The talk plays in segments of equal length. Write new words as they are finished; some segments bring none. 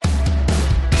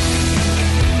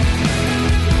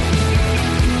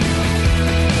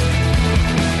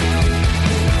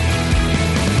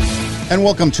And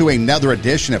welcome to another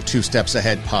edition of Two Steps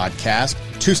Ahead Podcast.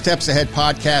 Two Steps Ahead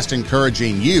Podcast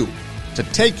encouraging you to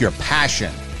take your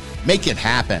passion, make it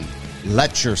happen,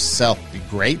 let yourself be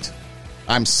great.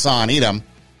 I'm Son Edom.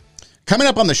 Coming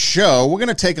up on the show, we're going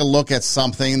to take a look at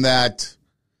something that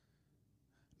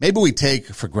maybe we take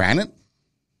for granted.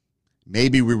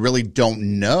 Maybe we really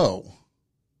don't know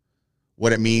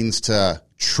what it means to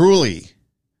truly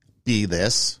be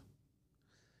this.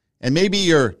 And maybe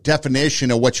your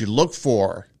definition of what you look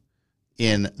for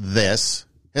in this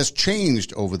has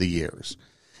changed over the years.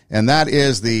 And that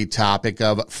is the topic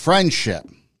of friendship.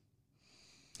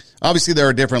 Obviously, there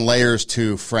are different layers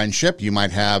to friendship. You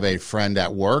might have a friend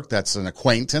at work that's an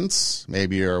acquaintance,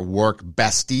 maybe your work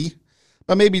bestie,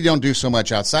 but maybe you don't do so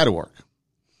much outside of work.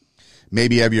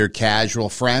 Maybe you have your casual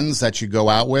friends that you go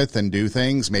out with and do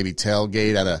things, maybe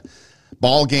tailgate at a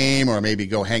ball game, or maybe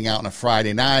go hang out on a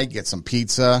Friday night, get some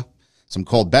pizza, some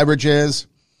cold beverages.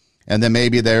 And then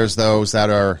maybe there's those that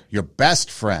are your best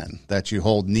friend that you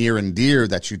hold near and dear,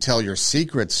 that you tell your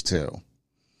secrets to.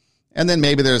 And then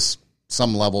maybe there's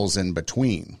some levels in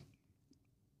between.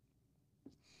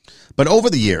 But over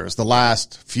the years, the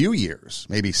last few years,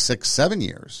 maybe 6, 7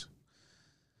 years,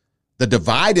 the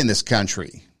divide in this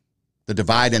country, the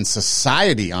divide in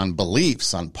society on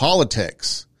beliefs, on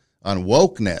politics, on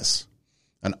wokeness,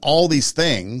 and all these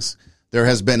things, there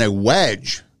has been a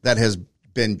wedge that has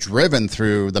been driven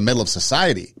through the middle of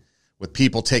society with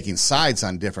people taking sides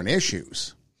on different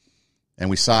issues.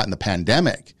 And we saw it in the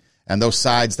pandemic. And those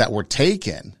sides that were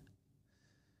taken,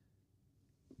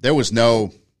 there was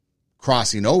no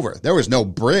crossing over. There was no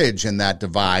bridge in that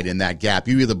divide, in that gap.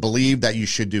 You either believed that you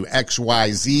should do X,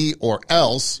 Y, Z or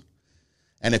else.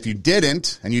 And if you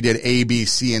didn't, and you did A, B,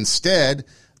 C instead,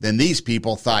 then these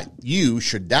people thought you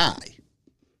should die.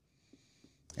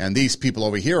 And these people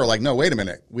over here are like, no, wait a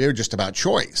minute. We're just about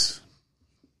choice.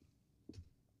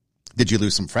 Did you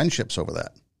lose some friendships over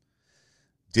that?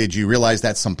 Did you realize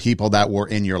that some people that were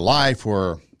in your life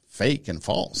were fake and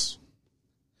false?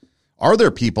 Are there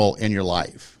people in your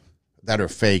life that are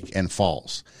fake and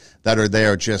false, that are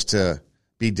there just to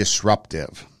be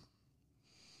disruptive?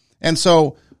 And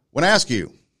so when I ask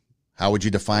you, how would you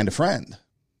define a friend?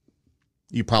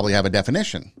 You probably have a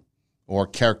definition or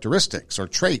characteristics or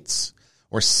traits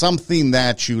or something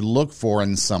that you look for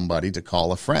in somebody to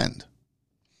call a friend.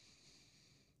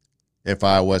 If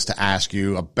I was to ask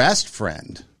you a best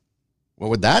friend, what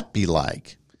would that be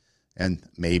like? And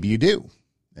maybe you do.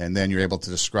 And then you're able to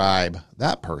describe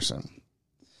that person.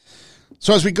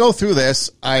 So as we go through this,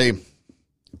 I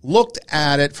looked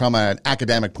at it from an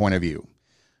academic point of view.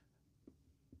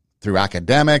 Through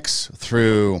academics,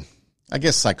 through, I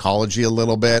guess, psychology a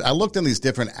little bit. I looked in these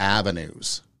different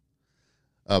avenues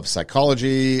of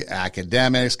psychology,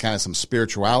 academics, kind of some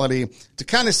spirituality, to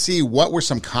kind of see what were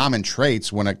some common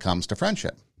traits when it comes to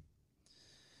friendship.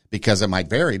 Because it might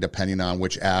vary depending on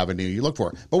which avenue you look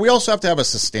for. But we also have to have a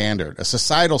standard, a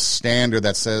societal standard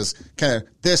that says, kind of,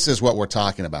 this is what we're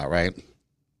talking about, right?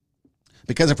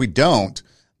 Because if we don't,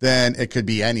 then it could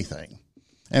be anything.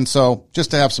 And so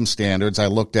just to have some standards, I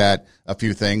looked at a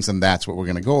few things, and that's what we're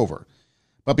going to go over.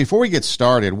 But before we get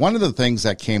started, one of the things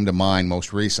that came to mind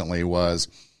most recently was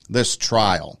this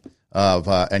trial of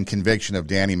and conviction of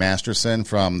Danny Masterson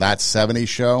from That 70s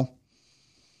Show.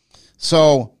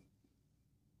 So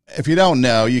if you don't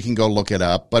know, you can go look it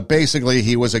up. But basically,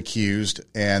 he was accused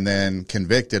and then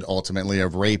convicted ultimately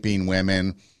of raping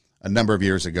women a number of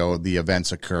years ago. The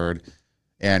events occurred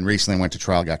and recently went to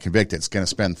trial, got convicted. It's going to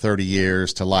spend 30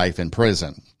 years to life in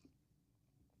prison.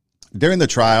 During the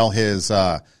trial, his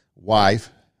wife,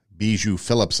 Bijou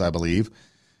Phillips, I believe,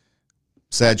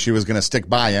 said she was going to stick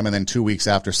by him, and then 2 weeks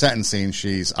after sentencing,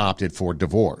 she's opted for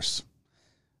divorce.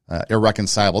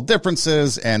 Irreconcilable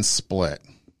differences and split.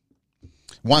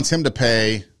 Wants him to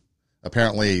pay,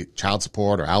 apparently, child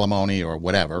support or alimony or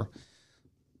whatever.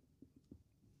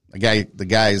 The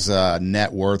guy's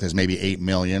net worth is maybe $8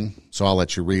 million, so I'll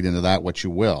let you read into that what you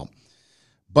will.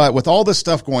 But with all this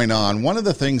stuff going on, one of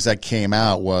the things that came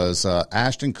out was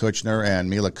Ashton, Kutcher, and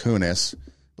Mila Kunis, I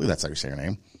believe that's how you say her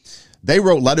name, they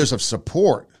wrote letters of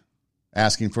support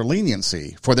asking for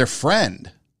leniency for their friend,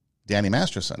 Danny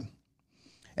Masterson.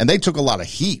 And they took a lot of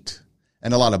heat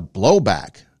and a lot of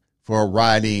blowback for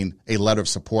writing a letter of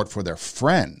support for their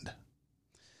friend.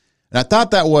 And I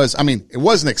thought that was, it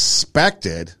wasn't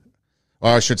expected, or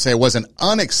I should say it wasn't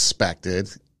unexpected.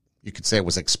 You could say it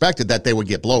was expected that they would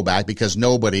get blowback because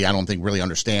nobody, I don't think, really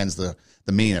understands the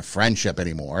meaning of friendship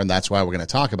anymore, and that's why we're going to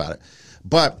talk about it.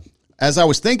 But as I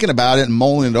was thinking about it and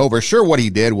mulling it over, sure, what he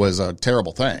did was a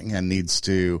terrible thing and needs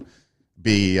to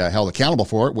be held accountable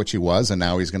for it, which he was, and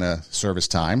now he's going to serve his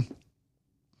time.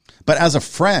 But as a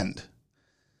friend,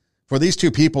 for these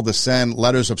two people to send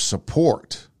letters of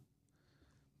support,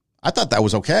 I thought that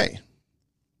was okay.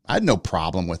 I had no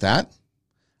problem with that.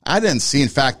 I didn't see, in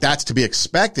fact, that's to be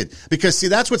expected. Because, see,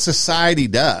 that's what society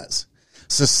does.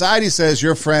 Society says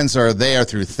your friends are there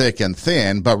through thick and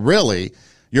thin, but really,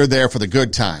 you're there for the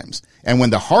good times. And when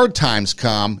the hard times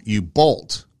come, you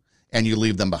bolt and you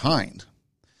leave them behind.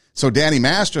 So Danny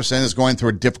Masterson is going through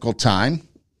a difficult time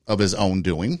of his own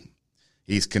doing.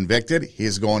 He's convicted.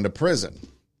 He's going to prison.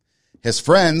 His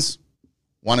friends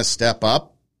want to step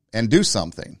up and do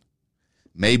something.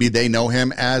 Maybe they know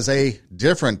him as a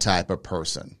different type of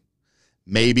person.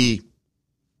 Maybe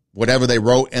whatever they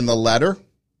wrote in the letter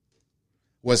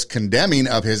was condemning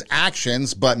of his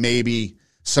actions, but maybe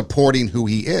supporting who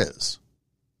he is.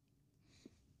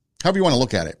 However you want to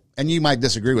look at it. And you might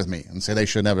disagree with me and say they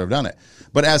should never have done it.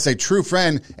 But as a true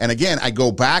friend, and again, I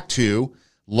go back to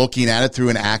looking at it through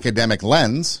an academic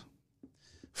lens,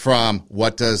 from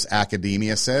what does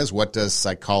academia says, what does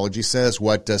psychology says,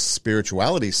 what does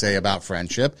spirituality say about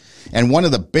friendship. And one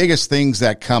of the biggest things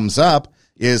that comes up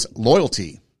is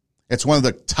loyalty. It's one of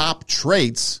the top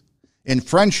traits in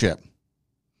friendship.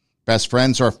 Best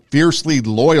friends are fiercely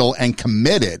loyal and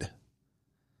committed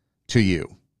to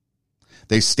you.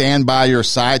 They stand by your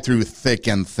side through thick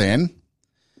and thin,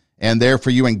 and there for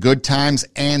you in good times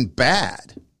and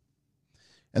bad.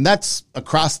 And that's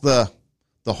across the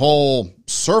whole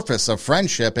surface of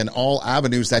friendship in all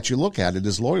avenues that you look at. It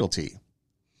is loyalty.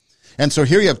 And so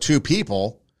here you have two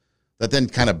people that then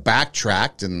kind of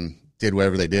backtracked and did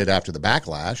whatever they did after the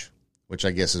backlash, which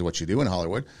I guess is what you do in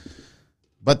Hollywood.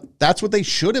 But that's what they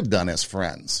should have done as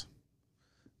friends.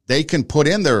 They can put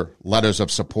in their letters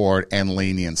of support and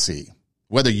leniency.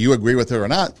 Whether you agree with it or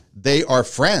not, they are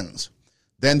friends.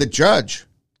 Then the judge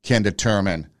can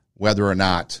determine whether or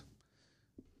not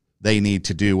they need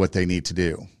to do what they need to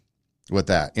do with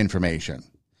that information.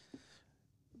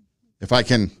 If I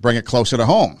can bring it closer to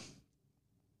home,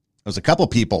 there's a couple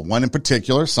people, one in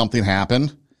particular, something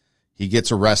happened. He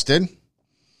gets arrested.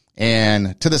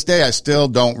 And to this day, I still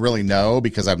don't really know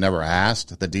because I've never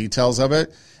asked the details of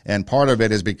it. And part of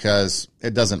it is because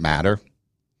it doesn't matter.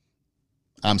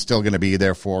 I'm still going to be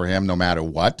there for him no matter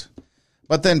what.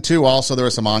 But then, too, also there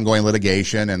was some ongoing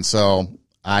litigation. And so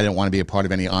I didn't want to be a part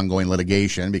of any ongoing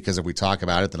litigation because if we talk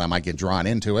about it, then I might get drawn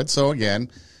into it. So, again,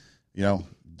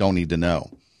 don't need to know.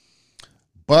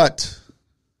 But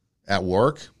at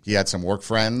work, he had some work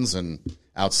friends, and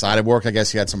outside of work, I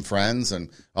guess he had some friends, and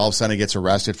all of a sudden he gets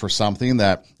arrested for something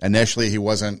that initially he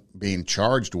wasn't being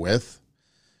charged with.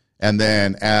 And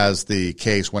then as the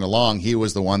case went along, he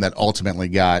was the one that ultimately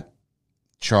got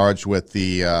charged with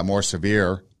the more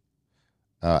severe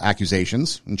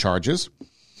accusations and charges.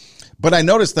 But I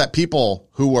noticed that people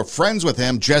who were friends with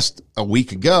him just a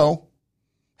week ago,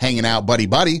 hanging out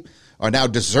buddy-buddy, are now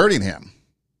deserting him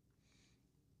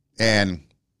and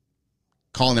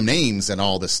calling him names and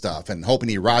all this stuff and hoping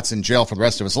he rots in jail for the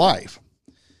rest of his life.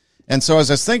 And so as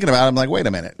I was thinking about it, I'm like, wait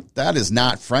a minute, that is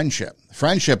not friendship.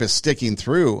 Friendship is sticking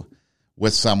through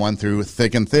with someone through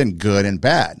thick and thin, good and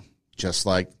bad, just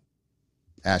like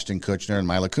Ashton Kutcher and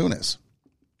Mila Kunis,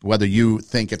 whether you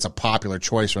think it's a popular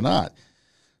choice or not.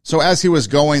 So as he was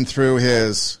going through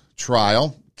his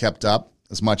trial, kept up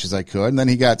as much as I could, and then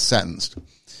he got sentenced.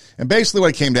 And basically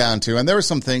what it came down to, and there were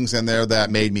some things in there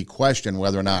that made me question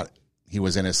whether or not he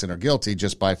was innocent or guilty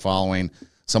just by following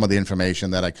some of the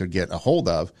information that I could get a hold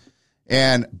of.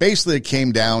 And basically it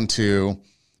came down to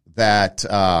that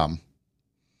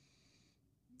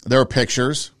there are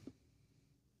pictures.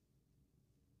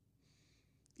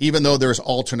 Even though there's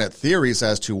alternate theories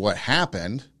as to what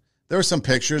happened, there were some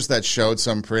pictures that showed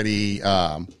some pretty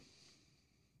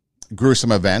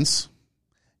gruesome events.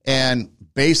 And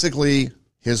basically,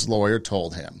 his lawyer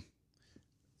told him,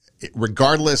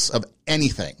 regardless of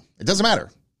anything, it doesn't matter.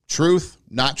 Truth,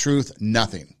 not truth,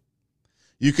 nothing.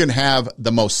 You can have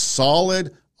the most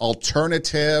solid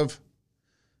alternative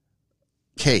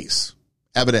case,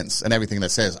 evidence, and everything that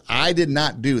says, I did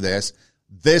not do this.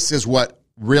 This is what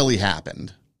really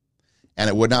happened. And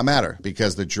it would not matter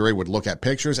because the jury would look at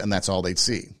pictures and that's all they'd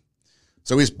see.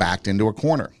 So he's backed into a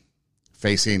corner,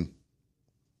 facing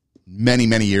many,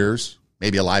 many years,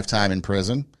 maybe a lifetime in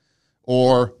prison,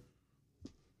 or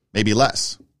maybe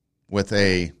less with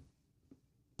a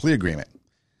plea agreement.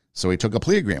 So he took a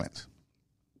plea agreement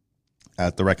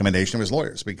at the recommendation of his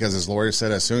lawyers because his lawyers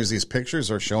said as soon as these pictures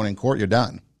are shown in court, you're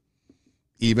done.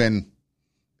 Even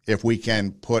if we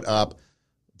can put up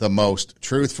the most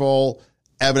truthful,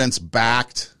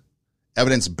 evidence-backed,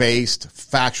 evidence-based,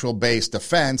 factual-based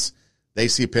defense, they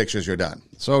see pictures, you're done.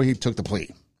 So he took the plea.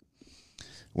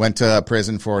 Went to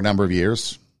prison for a number of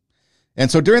years. And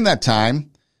so during that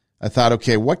time, I thought,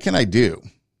 okay, what can I do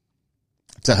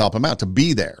to help him out, to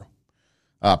be there?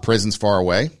 Prison's far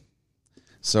away.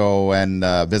 So, and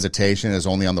visitation is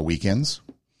only on the weekends.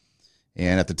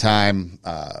 And at the time,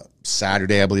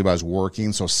 Saturday, I believe I was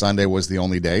working. So Sunday was the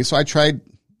only day. So I tried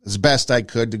as best I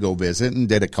could to go visit and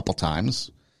did a couple times.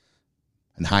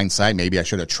 In hindsight, maybe I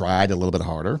should have tried a little bit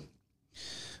harder.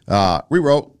 We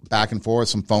wrote back and forth,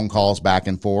 some phone calls back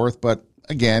and forth. But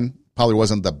again, probably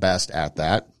wasn't the best at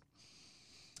that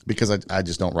because I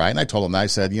just don't write. And I told him, I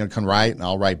said, come write and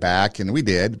I'll write back. And we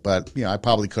did. But, I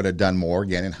probably could have done more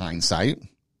again in hindsight.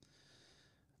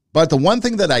 But the one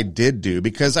thing that I did do,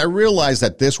 because I realized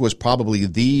that this was probably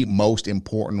the most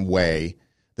important way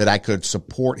that I could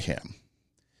support him,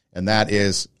 and that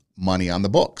is money on the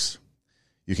books.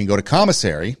 You can go to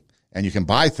commissary and you can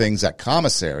buy things at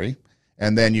commissary,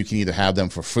 and then you can either have them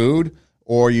for food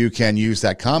or you can use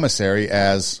that commissary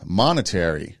as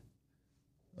monetary,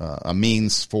 a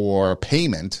means for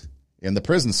payment in the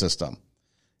prison system.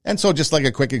 And so just like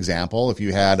a quick example, if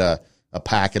you had a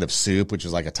packet of soup, which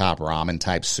is like a top ramen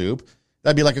type soup,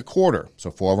 that'd be like a quarter. So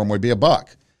 4 of them would be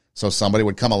 $1. So somebody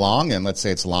would come along and let's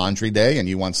say it's laundry day and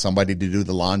you want somebody to do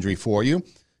the laundry for you.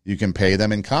 You can pay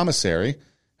them in commissary,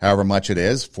 however much it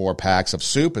is. 4 packs of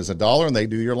soup is $1 and they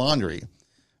do your laundry.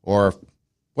 Or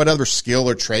whatever skill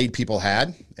or trade people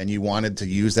had and you wanted to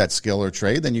use that skill or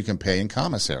trade, then you can pay in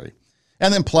commissary.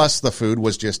 And then plus the food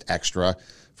was just extra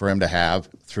for him to have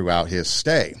throughout his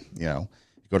stay. Go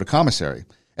to commissary.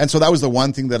 And so that was the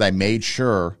one thing that I made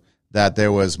sure that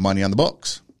there was money on the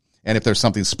books. And if there's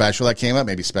something special that came up,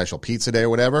 maybe special pizza day or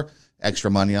whatever, extra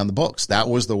money on the books. That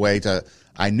was the way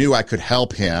I knew I could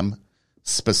help him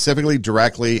specifically,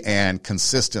 directly, and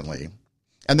consistently.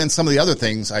 And then some of the other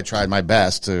things, I tried my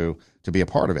best to be a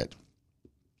part of it.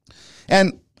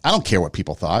 And I don't care what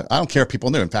people thought. I don't care if people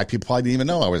knew. In fact, people probably didn't even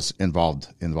know I was involved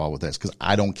with this because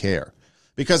I don't care.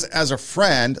 Because as a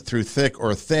friend, through thick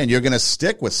or thin, you're going to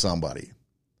stick with somebody.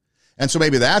 And so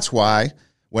maybe that's why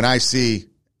when I see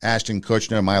Ashton,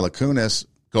 Kutcher, and Mila Kunis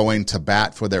going to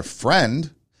bat for their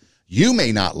friend, you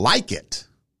may not like it.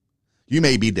 You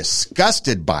may be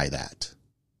disgusted by that.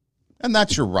 And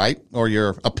that's your right or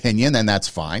your opinion, and that's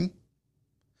fine.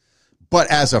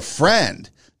 But as a friend,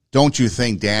 don't you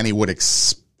think Danny would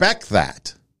expect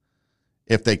that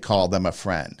if they called them a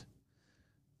friend?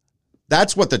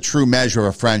 That's what the true measure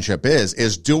of friendship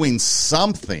is doing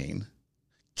something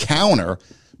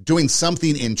doing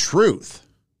something in truth.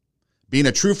 Being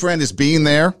a true friend is being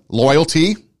there,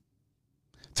 loyalty,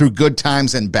 through good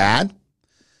times and bad.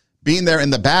 Being there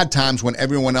in the bad times when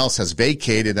everyone else has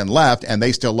vacated and left and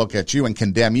they still look at you and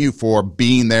condemn you for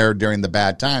being there during the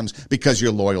bad times because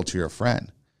you're loyal to your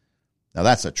friend. Now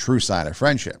that's a true sign of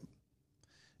friendship.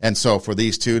 And so for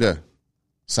these two to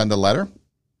send a letter,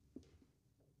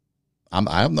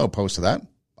 I have no opposed to that.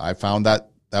 I found that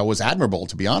was admirable,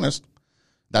 to be honest.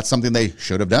 That's something they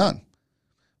should have done.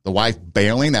 The wife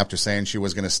bailing after saying she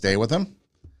was going to stay with him,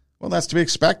 well, that's to be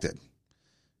expected.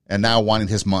 And now wanting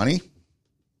his money,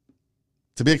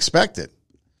 to be expected.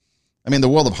 I mean, the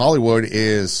world of Hollywood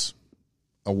is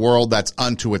a world that's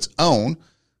unto its own,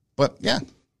 but yeah,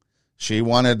 she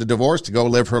wanted a divorce to go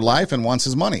live her life and wants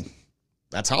his money.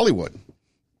 That's Hollywood.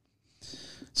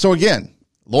 So again,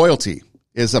 loyalty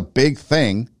is a big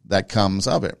thing that comes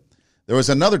of it. There was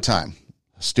another time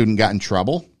a student got in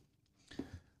trouble,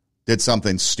 did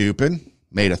something stupid,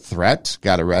 made a threat,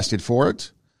 got arrested for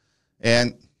it,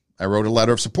 and I wrote a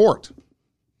letter of support.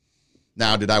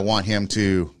 Now, did I want him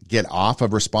to get off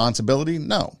of responsibility?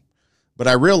 No. But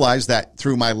I realized that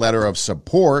through my letter of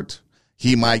support,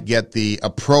 he might get the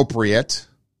appropriate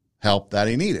help that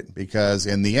he needed, because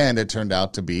in the end, it turned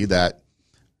out to be that,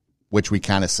 which we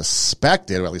kind of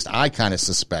suspected, or at least I kind of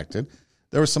suspected,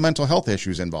 there were some mental health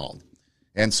issues involved.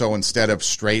 And so instead of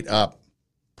straight up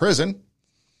prison,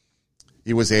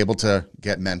 he was able to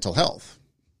get mental health,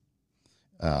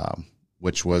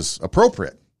 which was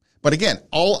appropriate. But again,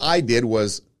 all I did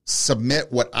was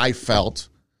submit what I felt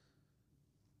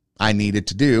I needed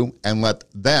to do and let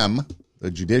them,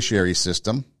 the judiciary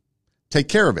system, take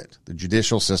care of it. The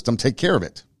judicial system take care of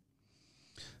it.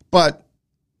 But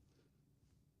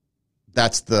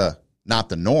that's not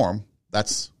the norm.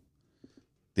 That's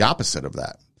the opposite of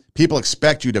that. People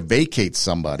expect you to vacate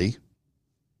somebody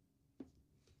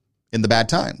in the bad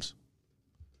times.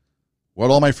 Where'd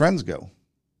all my friends go?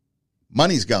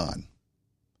 Money's gone.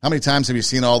 How many times have you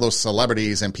seen all those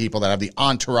celebrities and people that have the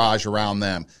entourage around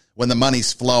them when the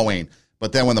money's flowing,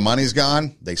 but then when the money's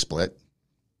gone, they split?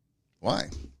 Why?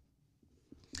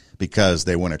 Because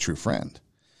they weren't a true friend.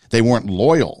 They weren't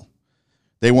loyal.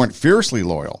 They weren't fiercely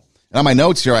loyal. And on my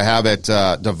notes here, I have it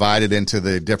divided into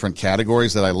the different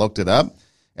categories that I looked it up.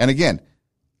 And again,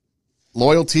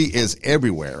 loyalty is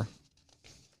everywhere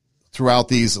throughout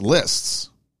these lists.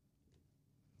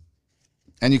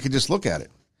 And you can just look at it.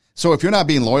 So if you're not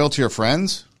being loyal to your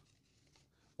friends,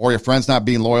 or your friend's not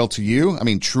being loyal to you,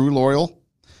 true loyal,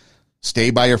 stay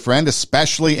by your friend,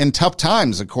 especially in tough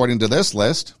times, according to this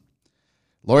list.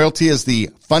 Loyalty is the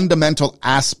fundamental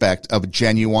aspect of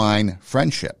genuine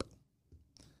friendship.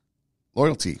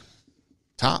 Loyalty,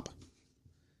 top.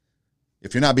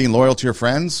 If you're not being loyal to your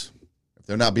friends, if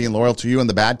they're not being loyal to you in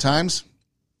the bad times,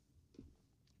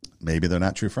 maybe they're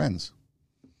not true friends.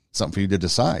 Something for you to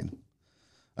decide.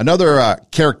 Another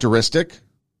characteristic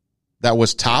that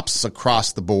was tops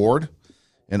across the board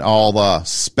in all the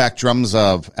spectrums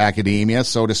of academia,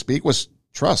 so to speak, was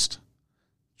trust.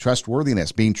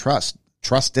 Trustworthiness, being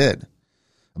trusted.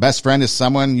 A best friend is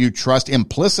someone you trust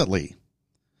implicitly.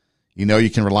 You know you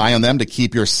can rely on them to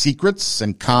keep your secrets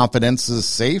and confidences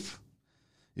safe.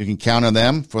 You can count on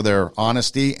them for their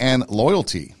honesty and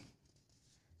loyalty.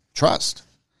 Trust.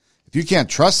 If you can't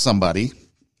trust somebody,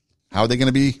 how are they going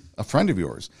to be a friend of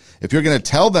yours? If you're going to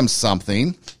tell them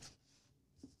something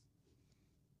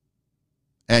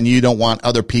and you don't want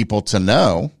other people to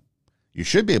know, you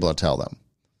should be able to tell them.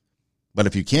 But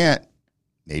if you can't,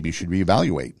 maybe you should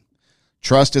reevaluate.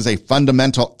 Trust is a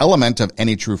fundamental element of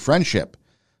any true friendship.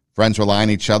 Friends rely on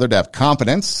each other to have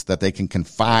confidence that they can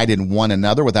confide in one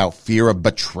another without fear of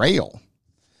betrayal.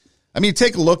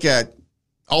 Take a look at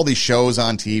all these shows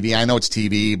on TV. I know it's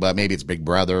TV, but maybe it's Big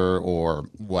Brother or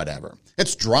whatever.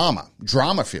 It's drama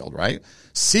field, right?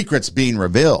 Secrets being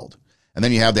revealed. And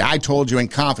then you have the I told you in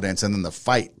confidence, and then the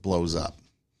fight blows up.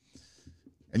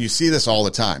 And you see this all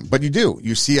the time. But you do.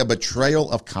 You see a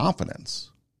betrayal of confidence.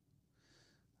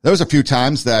 There was a few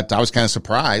times that I was kind of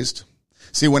surprised.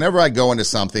 See, whenever I go into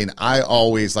something, I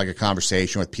always like a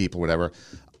conversation with people, whatever.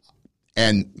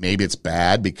 And maybe it's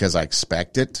bad because I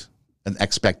expect it, an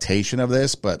expectation of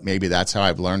this, but maybe that's how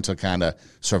I've learned to kind of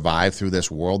survive through this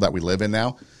world that we live in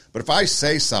now. But if I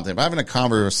say something, if I'm having a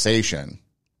conversation,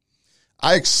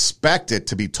 I expect it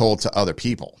to be told to other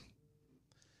people.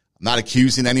 I'm not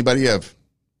accusing anybody of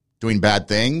doing bad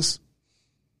things.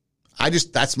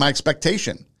 That's my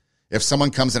expectation. If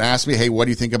someone comes and asks me, hey, what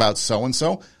do you think about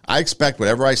so-and-so? I expect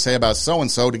whatever I say about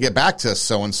so-and-so to get back to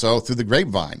so-and-so through the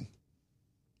grapevine.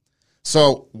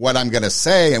 So what I'm going to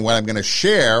say and what I'm going to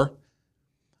share,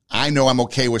 I know I'm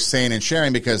okay with saying and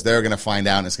sharing because they're going to find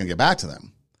out and it's going to get back to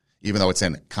them, even though it's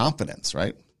in confidence,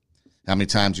 right? How many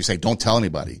times you say, don't tell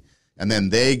anybody? And then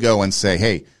they go and say,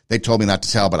 hey, they told me not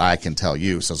to tell, but I can tell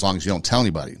you. So as long as you don't tell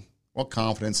anybody, well,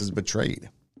 confidence is betrayed.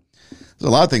 There's a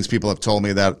lot of things people have told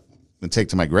me that I take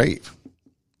to my grave.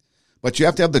 But you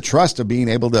have to have the trust of being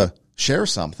able to share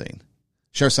something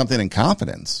in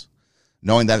confidence,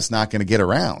 knowing that it's not going to get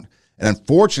around. And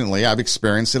unfortunately, I've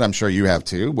experienced it. I'm sure you have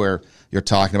too, where you're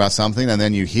talking about something and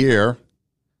then you hear,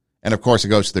 and of course it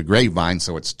goes to the grapevine,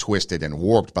 so it's twisted and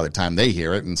warped by the time they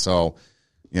hear it. And so,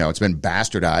 it's been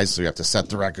bastardized, so you have to set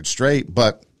the record straight.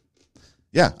 But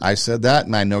yeah, I said that,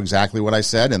 and I know exactly what I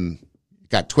said, and it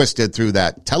got twisted through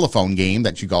that telephone game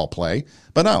that you all play.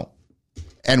 But no.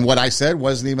 And what I said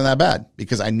wasn't even that bad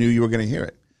because I knew you were going to hear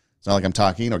it. It's not like I'm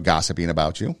talking or gossiping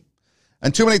about you.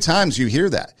 And too many times you hear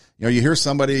that. You hear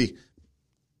somebody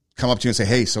come up to you and say,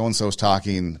 hey, so-and-so's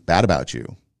talking bad about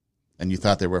you. And you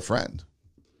thought they were a friend.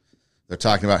 They're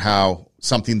talking about how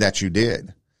something that you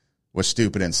did was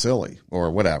stupid and silly or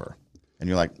whatever. And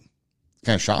you're like,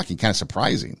 kind of shocking, kind of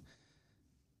surprising.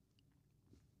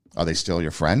 Are they still your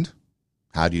friend?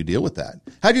 How do you deal with that?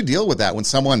 How do you deal with that when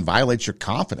someone violates your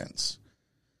confidence?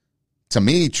 To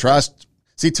me, trust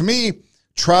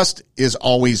is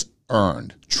always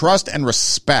earned. Trust and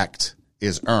respect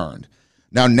is earned.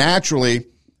 Now, naturally,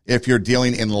 if you're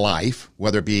dealing in life,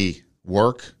 whether it be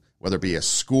work, whether it be a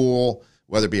school,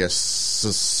 whether it be a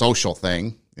social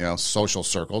thing, social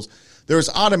circles, there's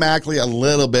automatically a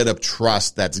little bit of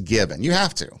trust that's given. You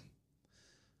have to.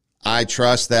 I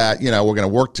trust that, we're going to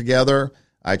work together.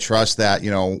 I trust that,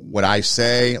 what I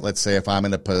say, let's say if I'm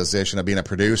in a position of being a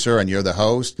producer and you're the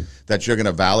host, that you're going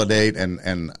to validate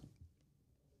and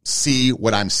see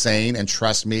what I'm saying and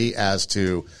trust me as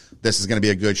to this is going to be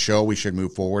a good show. We should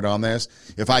move forward on this.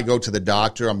 If I go to the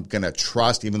doctor, I'm going to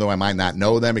trust, even though I might not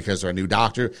know them because they're a new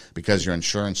doctor, because your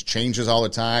insurance changes all the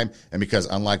time, and because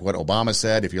unlike what Obama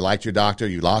said, if you liked your doctor,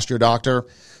 you lost your doctor.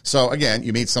 So again,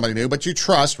 you meet somebody new, but you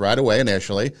trust right away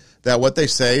initially that what they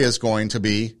say is going to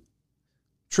be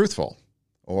truthful,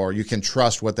 or you can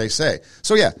trust what they say.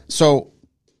 So yeah, so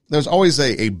there's always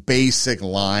a basic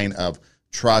line of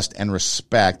trust and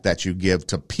respect that you give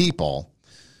to people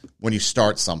when you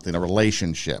start something, a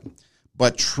relationship.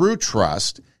 But true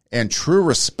trust and true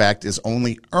respect is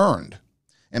only earned.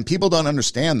 And people don't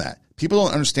understand that. People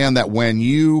don't understand that when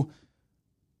you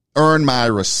earn my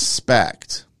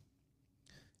respect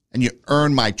and you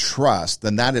earn my trust,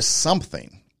 then that is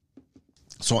something.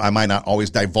 So I might not always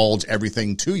divulge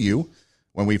everything to you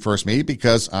when we first meet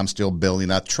because I'm still building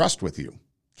that trust with you.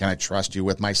 Can I trust you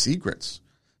with my secrets?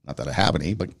 Not that I have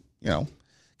any, but,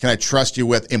 can I trust you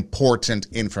with important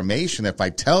information if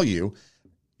I tell you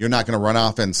you're not going to run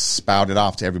off and spout it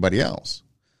off to everybody else?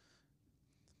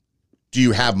 Do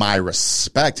you have my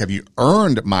respect? Have you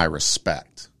earned my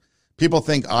respect? People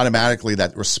think automatically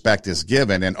that respect is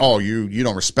given and, you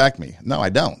don't respect me. No, I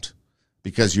don't,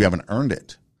 because you haven't earned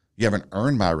it. You haven't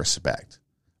earned my respect.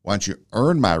 Why don't you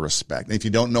earn my respect? And if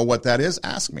you don't know what that is,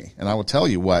 ask me, and I will tell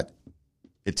you what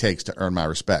it takes to earn my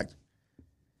respect.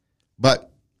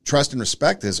 But trust and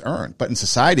respect is earned. But in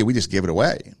society, we just give it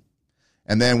away.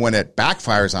 And then when it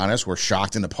backfires on us, we're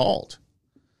shocked and appalled.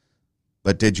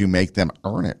 But did you make them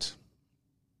earn it?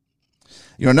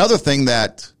 Another thing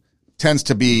that tends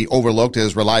to be overlooked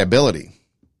is reliability.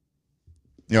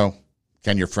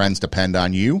 Can your friends depend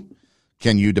on you?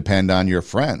 Can you depend on your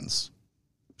friends?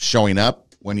 Showing up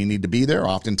when you need to be there.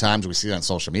 Oftentimes we see that on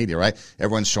social media, right?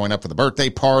 Everyone's showing up for the birthday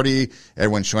party.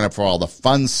 Everyone's showing up for all the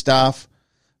fun stuff.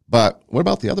 But what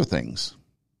about the other things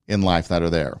in life that are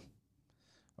there?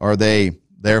 Are they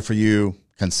there for you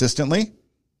consistently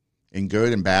in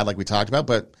good and bad like we talked about?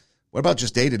 But what about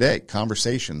just day-to-day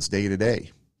conversations,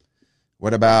 day-to-day?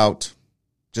 What about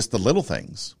just the little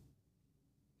things?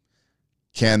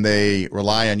 Can they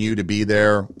rely on you to be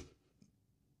there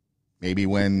maybe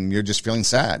when you're just feeling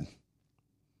sad?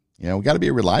 We got to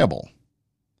be reliable.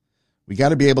 We got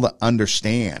to be able to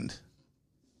understand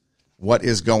what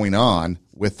is going on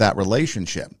with that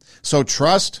relationship. So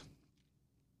trust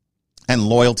and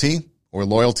loyalty, or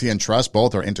loyalty and trust,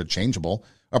 both are interchangeable,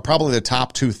 are probably the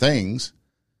top two things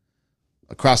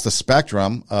across the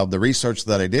spectrum of the research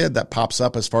that I did that pops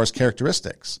up as far as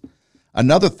characteristics.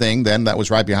 Another thing then that was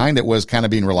right behind it was kind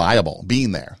of being reliable,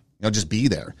 being there, just be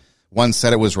there. One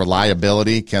said it was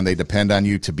reliability. Can they depend on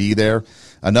you to be there?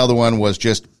 Another one was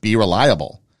just be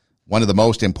reliable. One of the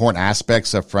most important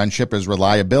aspects of friendship is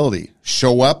reliability.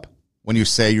 Show up when you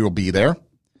say you'll be there.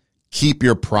 Keep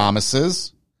your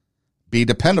promises. Be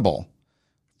dependable.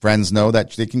 Friends know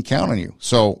that they can count on you.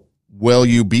 So will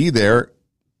you be there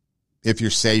if you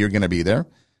say you're going to be there?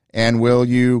 And will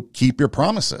you keep your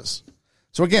promises?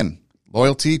 So again,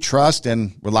 loyalty, trust,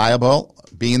 and reliable,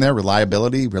 being there,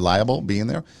 reliability, reliable, being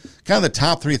there. Kind of the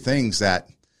top three things that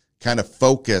kind of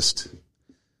focused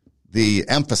the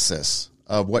emphasis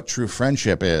of what true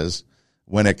friendship is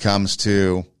when it comes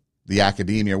to the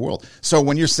academia world. So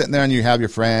when you're sitting there and you have your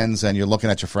friends and you're looking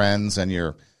at your friends and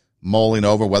you're mulling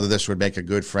over whether this would make a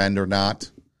good friend or not,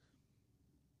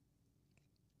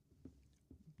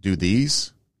 do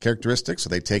these characteristics, are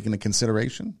they taken into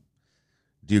consideration?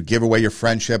 Do you give away your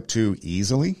friendship too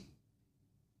easily?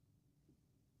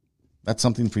 That's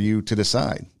something for you to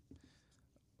decide.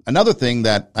 Another thing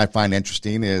that I find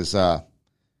interesting is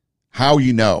how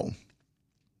you know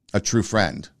a true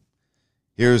friend.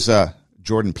 Here's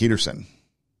Jordan Peterson.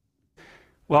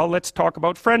 Well, let's talk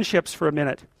about friendships for a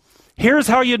minute. Here's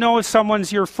how you know if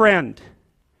someone's your friend.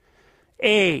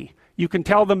 A, you can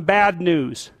tell them bad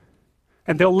news,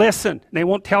 and they'll listen. And they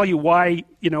won't tell you why,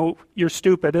 you're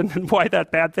stupid and why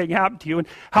that bad thing happened to you and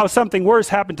how something worse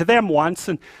happened to them once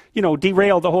and,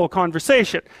 derail the whole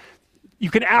conversation. You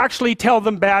can actually tell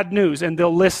them bad news and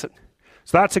they'll listen.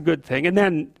 So that's a good thing. And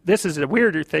then this is a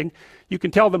weirder thing. You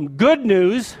can tell them good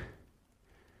news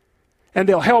and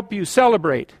they'll help you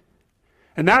celebrate.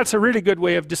 And that's a really good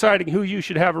way of deciding who you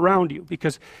should have around you.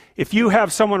 Because if you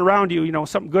have someone around you,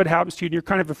 something good happens to you and you're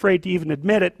kind of afraid to even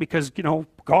admit it because,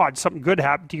 God, something good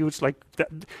happened to you. It's like,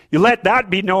 you let that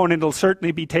be known and it'll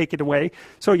certainly be taken away.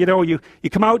 So, you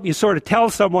come out and you sort of tell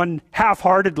someone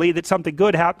half-heartedly that something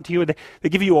good happened to you and they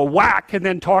give you a whack and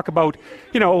then talk about,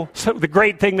 the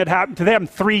great thing that happened to them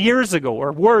 3 years ago.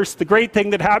 Or worse, the great thing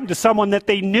that happened to someone that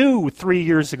they knew 3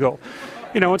 years ago.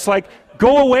 It's like,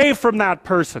 go away from that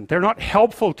person. They're not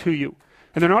helpful to you.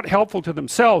 And they're not helpful to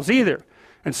themselves either.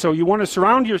 And so you want to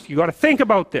surround yourself, you got to think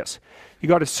about this. You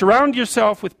got to surround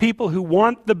yourself with people who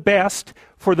want the best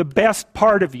for the best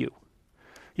part of you.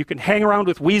 You can hang around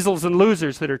with weasels and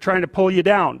losers that are trying to pull you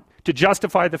down to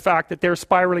justify the fact that they're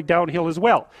spiraling downhill as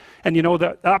well. And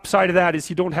the upside of that is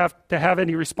you don't have to have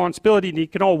any responsibility and you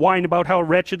can all whine about how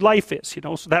wretched life is,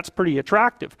 so that's pretty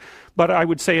attractive. But I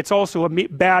would say it's also a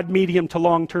bad medium to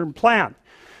long-term plan.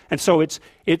 And so it's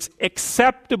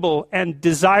acceptable and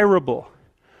desirable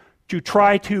to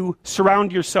try to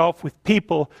surround yourself with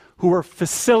people who are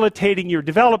facilitating your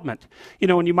development. You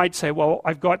know, and you might say, well,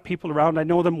 I've got people around, I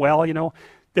know them well, you know,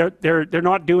 they're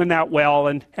not doing that well,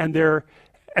 and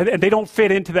they don't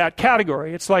fit into that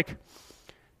category. It's like,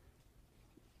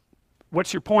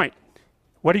 what's your point?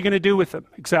 What are you going to do with them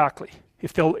exactly?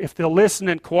 If they'll listen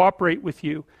and cooperate with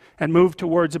you and move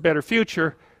towards a better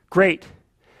future, great.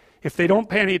 If they don't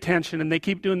pay any attention and they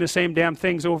keep doing the same damn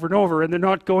things over and over and they're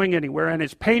not going anywhere and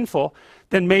it's painful,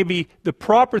 then maybe the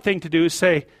proper thing to do is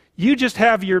say, you just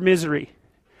have your misery.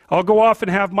 I'll go off and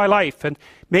have my life. And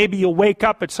maybe you'll wake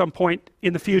up at some point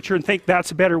in the future and think that's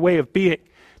a better way of being.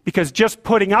 Because just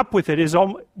putting up with it is,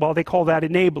 well, they call that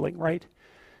enabling, right?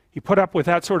 You put up with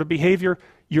that sort of behavior,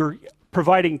 you're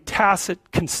providing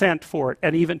tacit consent for it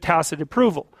and even tacit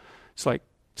approval. It's like,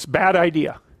 it's a bad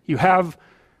idea. You have,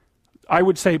 I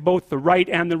would say, both the right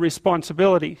and the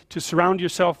responsibility to surround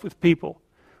yourself with people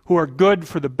who are good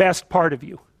for the best part of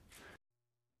you.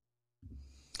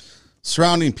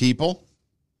 Surrounding people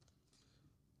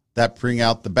that bring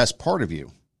out the best part of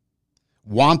you.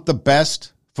 Want the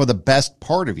best for the best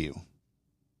part of you.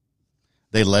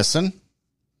 They listen.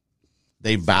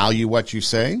 They value what you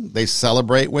say. They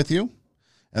celebrate with you.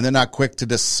 And they're not quick to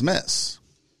dismiss.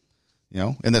 You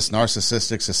know, in this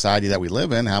narcissistic society that we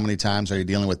live in, how many times are you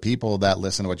dealing with people that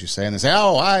listen to what you say and they say,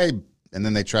 and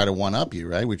then they try to one-up you,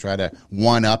 right? We try to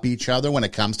one-up each other when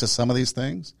it comes to some of these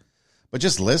things. But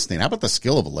just listening. How about the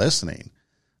skill of listening?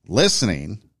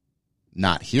 Listening,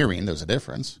 not hearing, there's a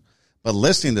difference. But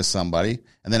listening to somebody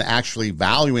and then actually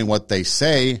valuing what they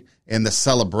say in the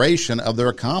celebration of their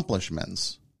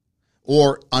accomplishments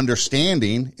or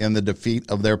understanding in the defeat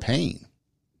of their pain.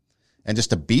 And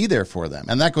just to be there for them.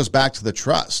 And that goes back to the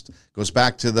trust, goes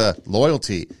back to the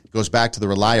loyalty, goes back to the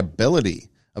reliability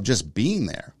of just being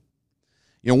there.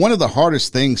 You know, one of the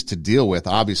hardest things to deal with,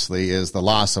 obviously, is the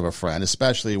loss of a friend,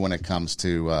 especially when it comes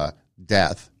to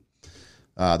death.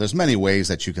 There's many ways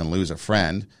that you can lose a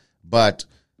friend, but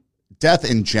death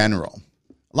in general,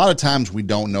 a lot of times we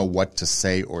don't know what to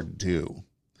say or do.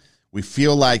 We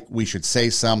feel like we should say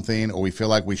something or we feel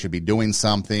like we should be doing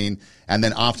something. And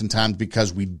then oftentimes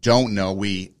because we don't know,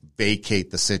 we vacate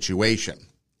the situation.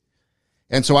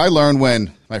 And so I learned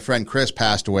when my friend Chris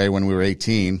passed away when we were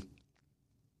 18.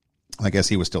 I guess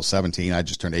he was still 17. I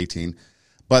just turned 18.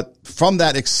 But from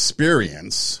that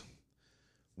experience,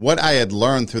 what I had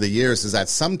learned through the years is that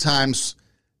sometimes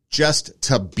just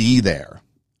to be there,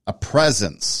 a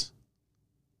presence,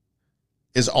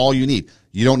 is all you need.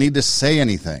 You don't need to say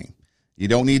anything. You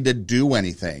don't need to do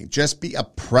anything. Just be a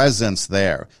presence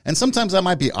there. And sometimes that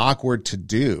might be awkward to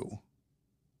do.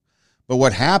 But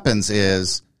what happens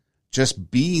is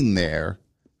just being there,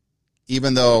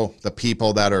 even though the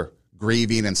people that are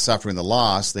grieving and suffering the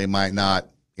loss, they might not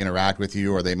interact with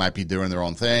you or they might be doing their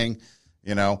own thing,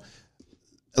 you know,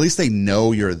 at least they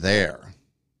know you're there.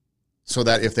 So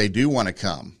that if they do want to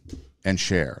come and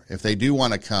share, if they do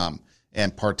want to come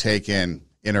and partake in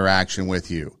interaction with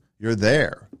you, you're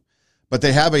there. But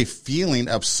they have a feeling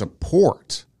of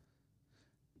support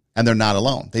and they're not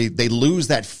alone. They lose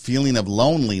that feeling of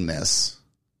loneliness.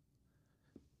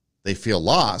 They feel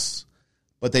lost,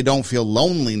 but they don't feel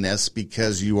loneliness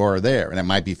because you are there. And it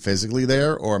might be physically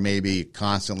there or maybe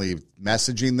constantly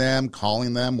messaging them,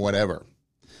 calling them, whatever.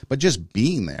 But just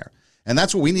being there. And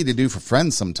that's what we need to do for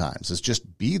friends sometimes, is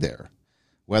just be there.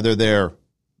 Whether they're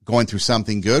going through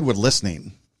something good, with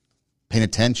listening, paying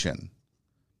attention.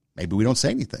 Maybe we don't say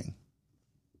anything.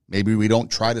 Maybe we don't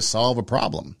try to solve a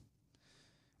problem.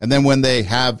 And then when they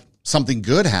have something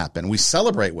good happen, we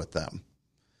celebrate with them.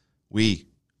 We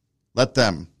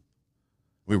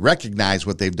recognize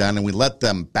what they've done and we let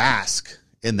them bask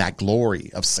in that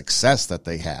glory of success that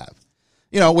they have.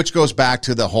 You know, which goes back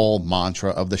to the whole mantra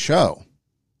of the show.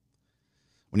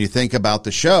 When you think about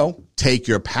the show, take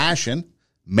your passion,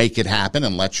 make it happen,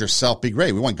 and let yourself be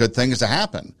great. We want good things to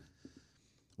happen.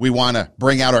 We want to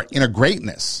bring out our inner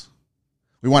greatness.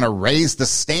 We want to raise the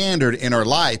standard in our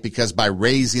life, because by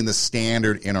raising the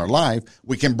standard in our life,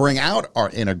 we can bring out our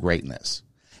inner greatness.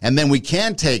 And then we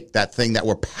can take that thing that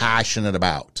we're passionate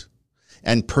about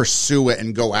and pursue it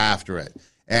and go after it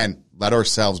and let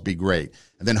ourselves be great.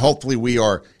 And then hopefully we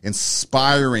are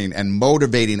inspiring and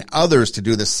motivating others to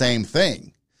do the same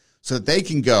thing so that they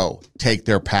can go take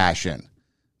their passion,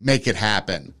 make it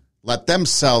happen, let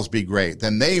themselves be great.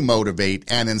 Then they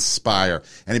motivate and inspire.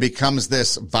 And it becomes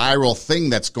this viral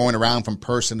thing that's going around from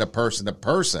person to person to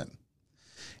person.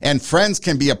 And friends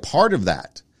can be a part of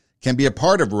that, can be a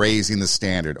part of raising the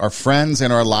standard. Our friends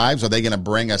in our lives, are they going to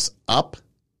bring us up?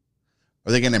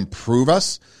 Are they going to improve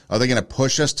us? Are they going to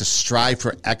push us to strive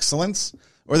for excellence?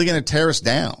 Or are they going to tear us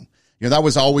down? That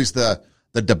was always the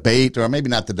debate, or maybe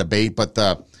not the debate, but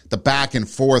the back and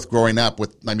forth growing up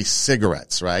with maybe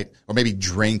cigarettes, right? Or maybe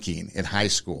drinking in high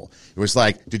school. It was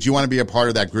like, did you want to be a part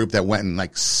of that group that went and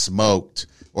like smoked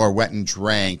or went and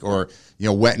drank or,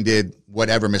 went and did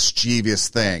whatever mischievous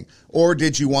thing? Or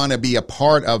did you want to be a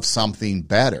part of something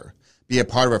better? Be a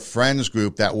part of a friends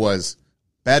group that was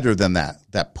better than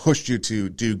that pushed you to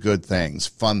do good things,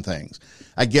 fun things.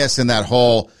 I guess in that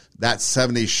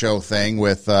 70s show thing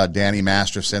with Danny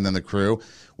Masterson and the crew,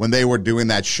 when they were doing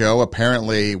that show,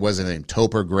 apparently, was it named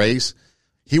Topher Grace?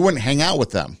 He wouldn't hang out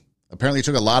with them. Apparently, he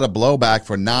took a lot of blowback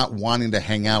for not wanting to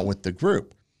hang out with the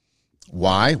group.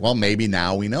 Why? Well, maybe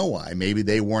now we know why. Maybe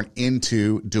they weren't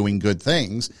into doing good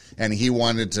things, and he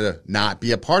wanted to not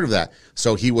be a part of that.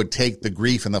 So he would take the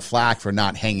grief and the flack for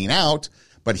not hanging out,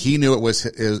 but he knew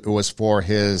it was for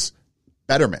his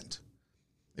betterment.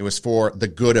 It was for the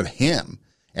good of him.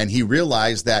 And he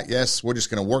realized that, yes, we're just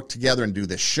going to work together and do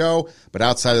this show, but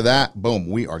outside of that, boom,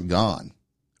 we are gone.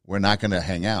 We're not going to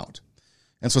hang out.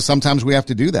 And so sometimes we have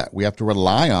to do that. We have to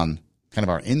rely on kind of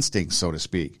our instincts, so to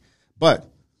speak. But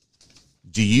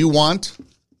do you want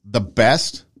the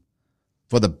best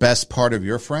for the best part of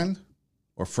your friend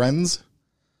or friends?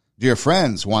 Do your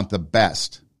friends want the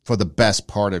best for the best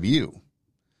part of you?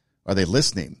 Are they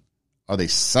listening? Are they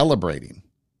celebrating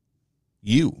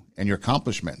you and your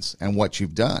accomplishments and what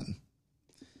you've done?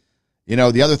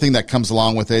 The other thing that comes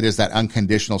along with it is that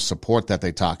unconditional support that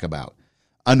they talk about.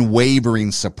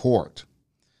 Unwavering support.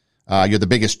 You're the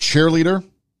biggest cheerleader,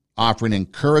 offering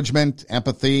encouragement,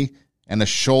 empathy, and a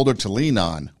shoulder to lean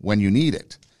on when you need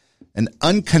it. And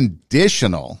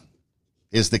unconditional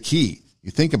is the key.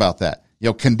 You think about that.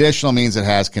 Conditional means it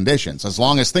has conditions. As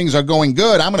long as things are going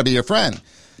good, I'm going to be your friend.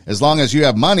 As long as you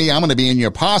have money, I'm going to be in your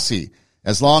posse.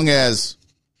 As long as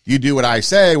you do what I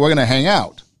say, we're going to hang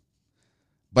out.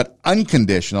 But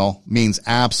unconditional means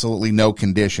absolutely no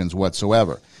conditions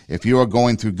whatsoever. If you are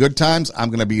going through good times, I'm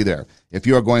going to be there. If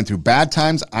you are going through bad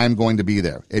times, I'm going to be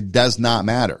there. It does not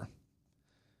matter.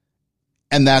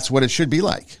 And that's what it should be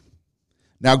like.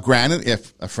 Now, granted,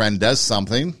 if a friend does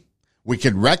something, we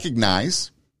can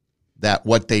recognize that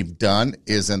what they've done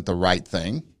isn't the right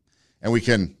thing, and we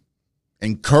can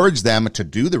encourage them to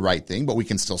do the right thing, but we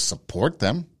can still support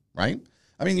them, right?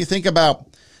 I mean, you think about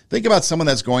someone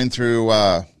that's going through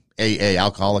AA,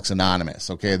 Alcoholics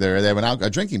Anonymous. Okay, they have a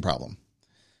drinking problem.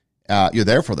 You're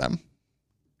there for them.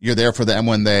 You're there for them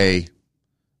when they,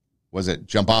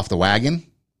 jump off the wagon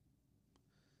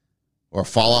or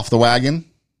fall off the wagon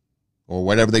or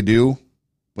whatever they do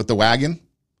with the wagon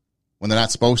when they're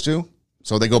not supposed to.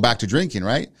 So they go back to drinking,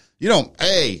 right? You don't,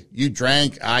 hey, you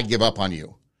drank, I give up on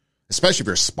you. Especially if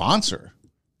you're a sponsor.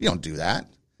 You don't do that.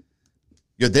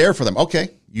 You're there for them. Okay,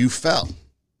 you fell.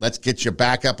 Let's get you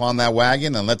back up on that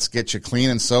wagon and let's get you clean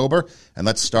and sober and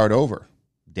let's start over.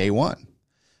 Day one.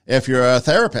 If you're a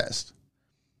therapist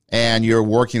and you're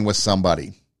working with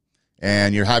somebody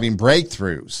and you're having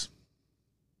breakthroughs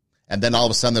and then all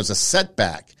of a sudden there's a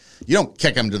setback, you don't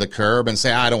kick them to the curb and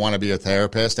say, I don't want to be a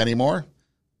therapist anymore.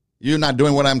 You're not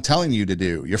doing what I'm telling you to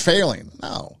do. You're failing.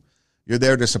 No, you're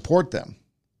there to support them.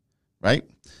 Right?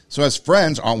 So as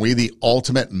friends, aren't we the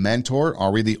ultimate mentor? Are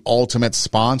we the ultimate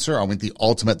sponsor? Are we the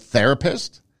ultimate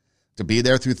therapist to be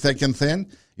there through thick and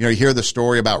thin? You hear the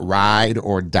story about ride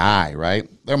or die, right?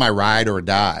 They're my ride or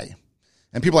die.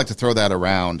 And people like to throw that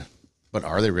around. But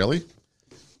are they really?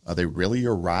 Are they really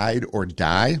your ride or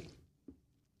die?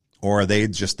 Or are they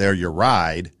just there your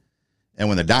ride? And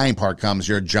when the dying part comes,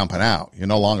 you're jumping out. You're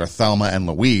no longer Thelma and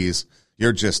Louise.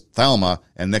 You're just Thelma,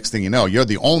 and next thing you know, you're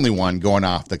the only one going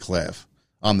off the cliff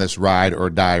on this ride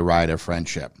or die ride of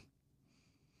friendship.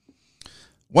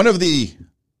 One of the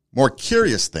more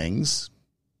curious things,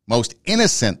 most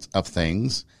innocent of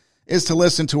things, is to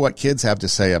listen to what kids have to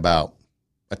say about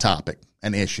a topic,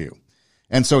 an issue.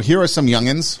 And so here are some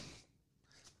youngins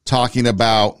talking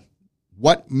about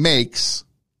what makes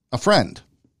a friend.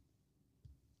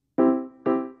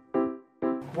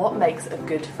 What makes a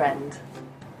good friend?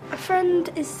 A friend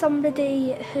is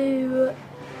somebody who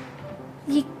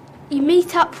you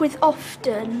meet up with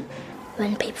often.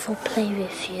 When people play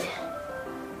with you.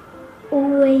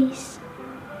 Always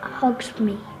hugs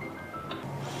me.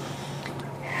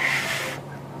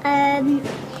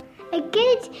 A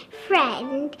good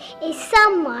friend is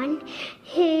someone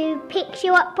who picks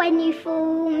you up when you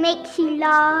fall, makes you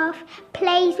laugh,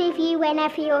 plays with you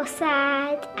whenever you're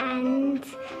sad, and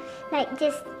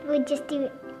would just do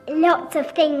lots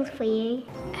of things for you.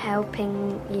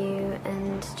 Helping you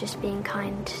and just being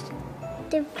kind.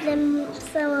 Give them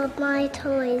some of my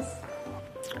toys.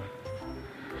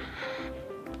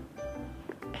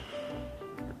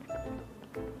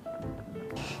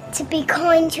 to be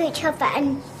kind to each other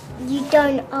and you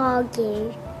don't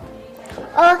argue.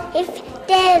 Or if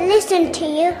they listen to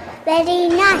you very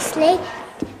nicely,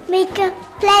 we can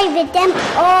play with them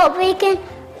or we can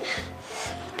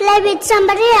play with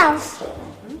somebody else.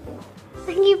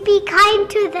 And you be kind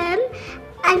to them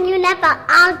and you never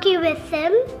argue with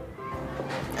them.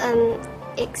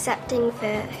 Accepting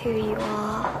for who you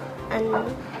are and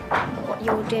what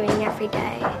you're doing every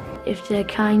day. If they're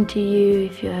kind to you,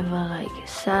 if you're ever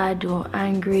sad or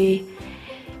angry.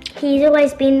 He's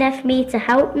always been there for me to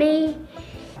help me.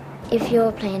 If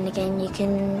you're playing the game, you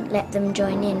can let them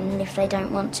join in, and if they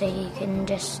don't want to, you can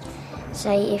just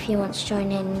say if you want to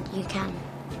join in, you can.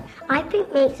 I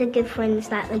think mates are good friends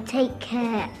that they take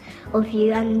care of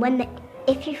you, and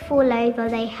if you fall over,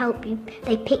 they help you,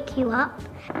 they pick you up.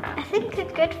 I think a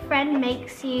good friend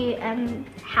makes you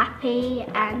happy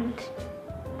and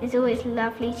is always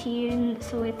lovely to you, and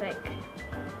it's always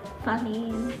funny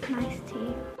and nice to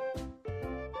you.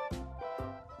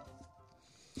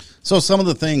 So some of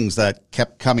the things that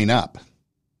kept coming up.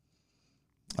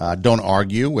 Don't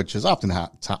argue, which is often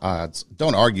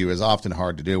don't argue is often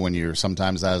hard to do when you're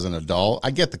sometimes as an adult.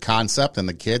 I get the concept and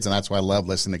the kids, and that's why I love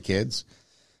listening to kids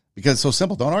because it's so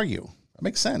simple. Don't argue. That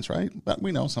makes sense, right? But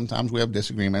we know sometimes we have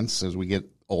disagreements as we get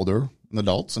older and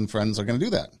adults, and friends are going to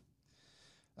do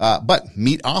that. But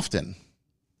meet often.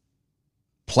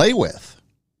 Play with.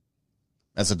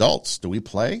 As adults, do we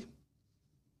play? Do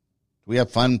we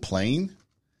have fun playing?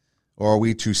 Or are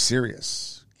we too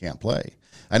serious? Can't play.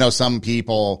 I know some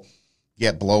people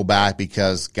get blowback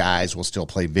because guys will still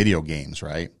play video games,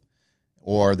 right?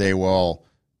 Or they will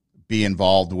be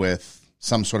involved with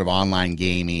some sort of online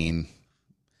gaming.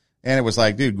 And it was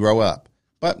like, dude, grow up.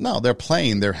 But no, they're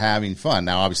playing, they're having fun.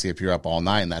 Now, obviously, if you're up all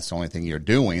night and that's the only thing you're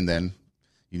doing, then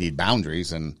you need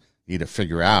boundaries and you need to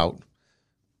figure out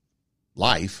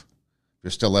life. If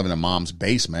you're still living in mom's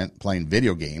basement playing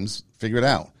video games, figure it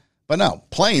out. But no,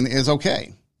 playing is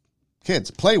okay.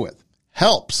 Kids, play with.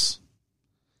 Helps.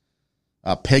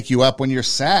 Pick you up when you're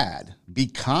sad. Be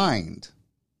kind.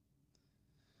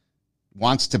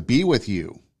 Wants to be with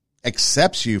you.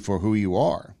 Accepts you for who you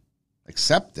are.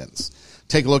 Acceptance.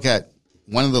 Take a look at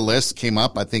one of the lists came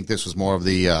up. I think this was more of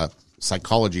the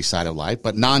psychology side of life,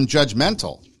 but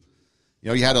non-judgmental.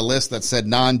 You had a list that said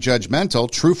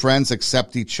non-judgmental. True friends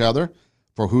accept each other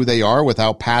for who they are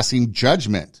without passing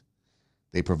judgment.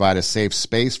 They provide a safe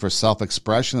space for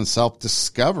self-expression and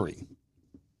self-discovery.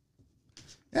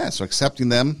 Yeah, so accepting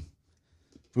them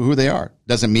for who they are.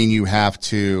 Doesn't mean you have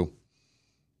to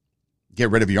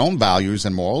get rid of your own values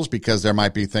and morals because there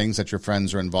might be things that your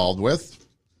friends are involved with.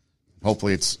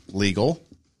 Hopefully it's legal,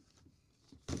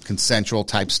 consensual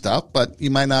type stuff, but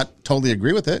you might not totally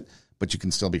agree with it, but you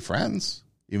can still be friends,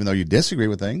 even though you disagree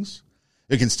with things.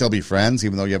 You can still be friends,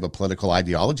 even though you have a political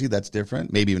ideology that's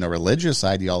different, maybe even a religious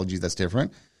ideology that's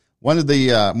different. One of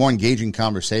the more engaging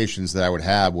conversations that I would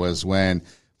have was when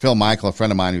Phil Michael, a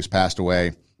friend of mine who's passed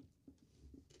away,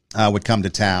 would come to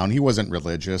town. He wasn't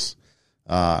religious,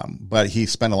 but he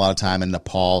spent a lot of time in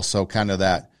Nepal, so kind of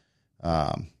that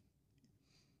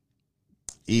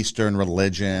Eastern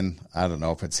religion. I don't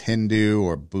know if it's Hindu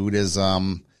or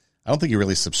Buddhism. I don't think he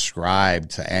really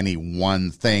subscribed to any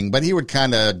one thing, but he would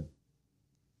kind of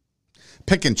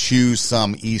pick and choose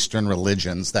some Eastern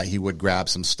religions that he would grab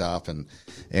some stuff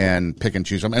and pick and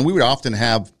choose them. And we would often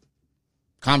have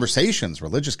conversations,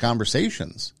 religious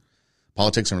conversations.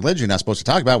 Politics and religion, not supposed to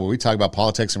talk about, but we talk about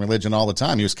politics and religion all the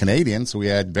time. He was Canadian, so we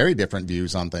had very different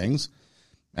views on things.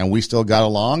 And we still got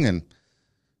along, and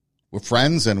we're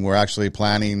friends, and we're actually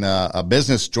planning a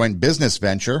joint business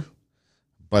venture.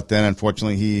 But then,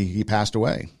 unfortunately, he passed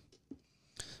away.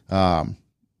 But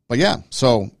yeah,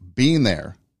 so being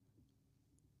there,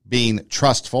 being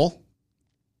trustful,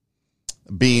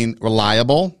 being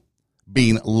reliable,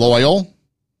 being loyal,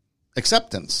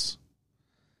 acceptance,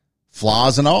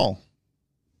 flaws and all.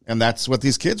 And that's what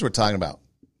these kids were talking about.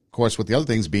 Of course, with the other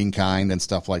things, being kind and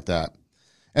stuff like that.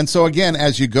 And so, again,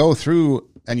 as you go through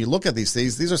and you look at these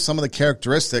things, these are some of the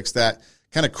characteristics that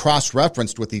kind of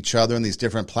cross-referenced with each other in these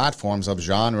different platforms of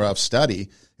genre of study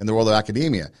in the world of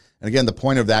academia. And again, the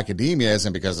point of the academia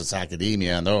isn't because it's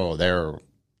academia and, they're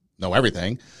know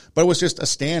everything, but it was just a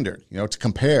standard, to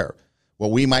compare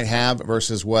what we might have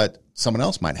versus what someone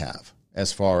else might have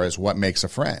as far as what makes a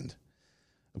friend.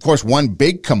 Of course, one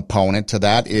big component to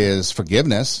that is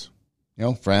forgiveness.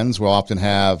 Friends will often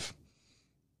have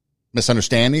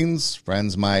misunderstandings.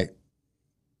 Friends might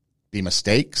be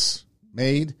mistakes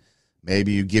made.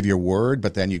 Maybe you give your word,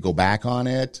 but then you go back on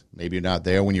it. Maybe you're not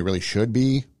there when you really should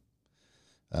be.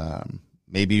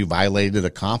 Maybe you violated a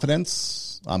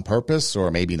confidence on purpose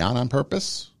or maybe not on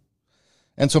purpose.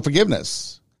 And so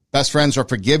forgiveness. Best friends are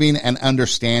forgiving and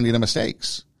understanding of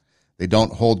mistakes. They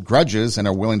don't hold grudges and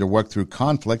are willing to work through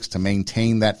conflicts to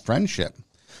maintain that friendship.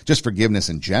 Just forgiveness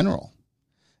in general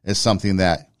is something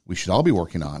that we should all be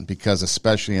working on, because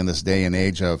especially in this day and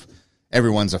age of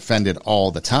everyone's offended all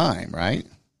the time, right?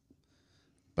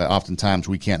 But oftentimes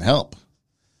we can't help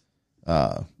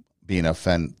being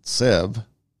offensive,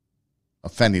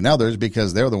 offending others,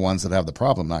 because they're the ones that have the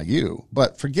problem, not you.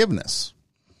 But forgiveness.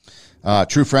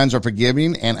 True friends are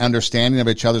forgiving and understanding of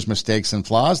each other's mistakes and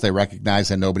flaws. They recognize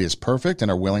that nobody is perfect and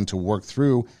are willing to work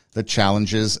through the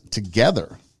challenges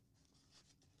together.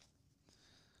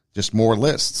 Just more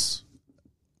lists,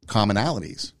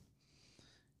 commonalities.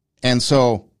 And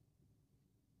so,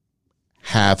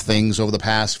 have things over the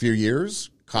past few years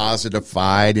caused a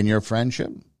divide in your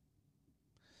friendship?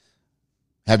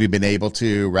 Have you been able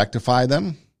to rectify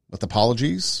them with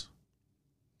apologies?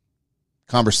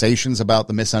 Conversations about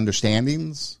the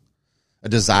misunderstandings? A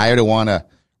desire to want to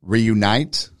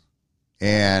reunite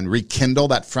and rekindle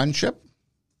that friendship?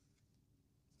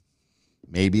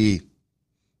 Maybe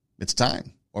it's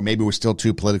time. Or maybe we're still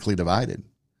too politically divided.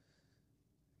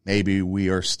 Maybe we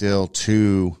are still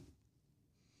too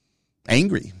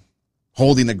angry,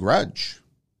 holding a grudge.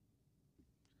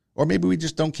 Or maybe we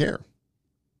just don't care.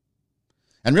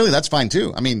 And really, that's fine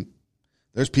too. I mean,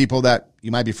 there's people that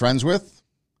you might be friends with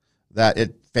that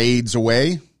it fades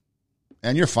away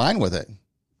and you're fine with it.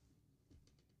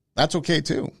 That's okay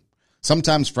too.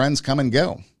 Sometimes friends come and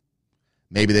go.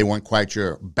 Maybe they weren't quite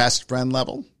your best friend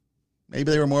level. Maybe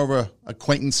they were more of an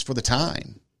acquaintance for the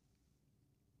time.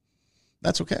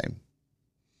 That's okay.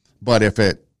 But if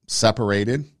it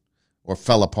separated or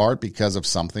fell apart because of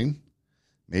something,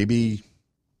 maybe you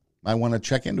might want to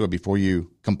check into it before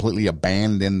you completely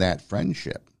abandon that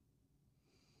friendship.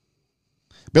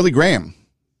 Billy Graham,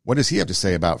 what does he have to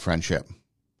say about friendship?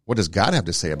 What does God have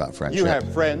to say about friendship? You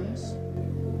have friends.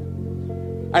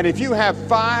 And if you have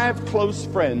 5 close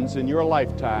friends in your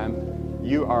lifetime,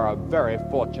 you are a very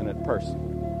fortunate person.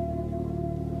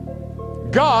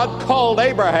 God called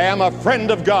Abraham a friend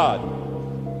of God.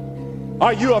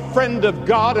 Are you a friend of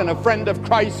God and a friend of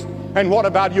Christ? And what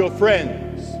about your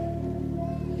friends?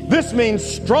 This means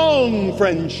strong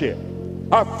friendship,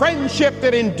 a friendship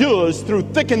that endures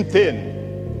through thick and thin,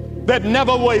 that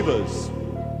never wavers.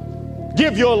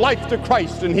 Give your life to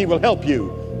Christ and he will help you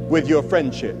with your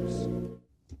friendships.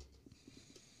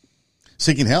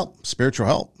 Seeking help, spiritual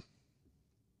help,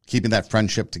 keeping that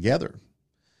friendship together.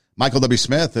 Michael W.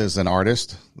 Smith is an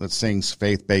artist that sings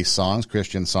faith-based songs,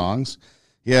 Christian songs.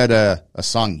 He had a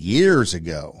song years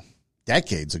ago,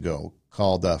 decades ago,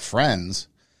 called Friends.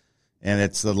 And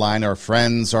it's the line, our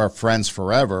friends are friends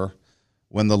forever,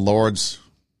 when the Lord's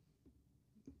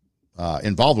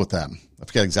involved with them. I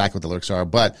forget exactly what the lyrics are,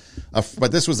 but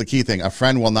this was the key thing. A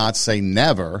friend will not say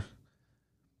never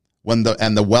and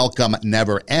the welcome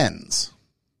never ends.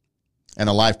 And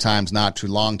a lifetime's not too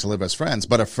long to live as friends.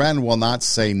 But a friend will not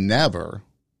say never,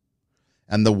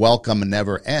 and the welcome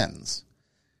never ends.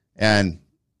 And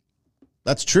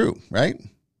that's true, right?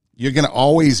 You're going to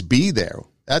always be there.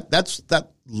 That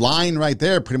line right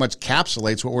there pretty much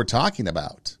encapsulates what we're talking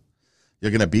about.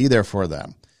 You're going to be there for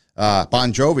them.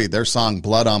 Bon Jovi, their song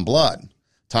Blood on Blood,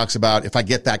 talks about, if I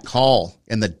get that call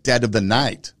in the dead of the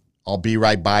night, I'll be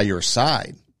right by your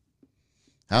side.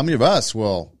 How many of us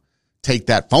will take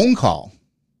that phone call?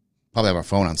 Probably have our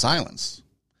phone on silence.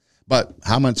 But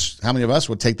how many of us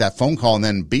would take that phone call and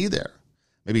then be there?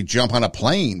 Maybe jump on a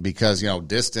plane because,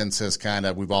 distance is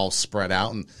we've all spread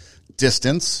out, and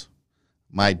distance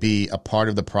might be a part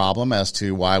of the problem as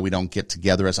to why we don't get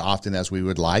together as often as we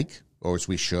would like or as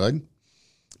we should.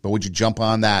 But would you jump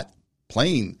on that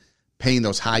plane, paying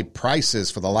those high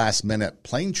prices for the last minute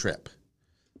plane trip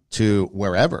to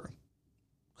wherever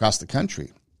across the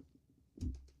country?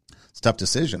 It's a tough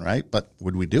decision, right? But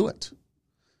would we do it?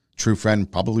 True friend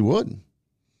probably would.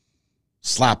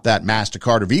 Slap that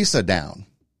MasterCard or Visa down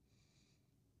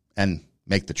and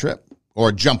make the trip.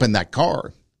 Or jump in that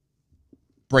car,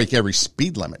 break every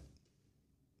speed limit.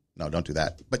 No, don't do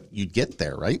that. But you'd get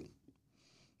there, right?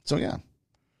 So, yeah.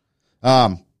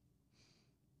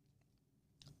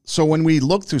 So when we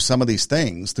look through some of these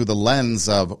things through the lens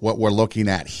of what we're looking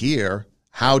at here,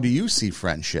 how do you see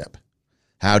friendship?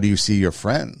 How do you see your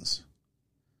friends?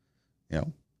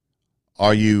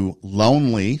 Are you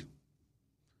lonely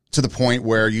to the point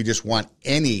where you just want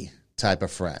any type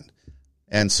of friend?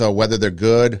 And so whether they're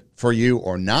good for you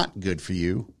or not good for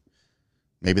you,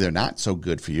 maybe they're not so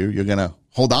good for you, you're going to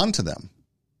hold on to them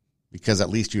because at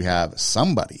least you have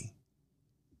somebody.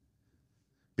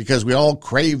 Because we all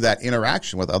crave that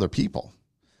interaction with other people.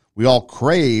 We all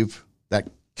crave that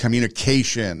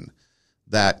communication,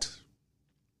 that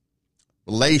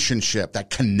relationship,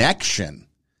 that connection,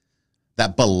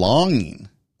 that belonging.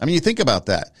 I mean, you think about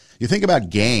that. You think about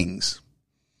gangs.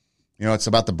 You know, it's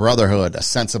about the brotherhood, a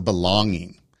sense of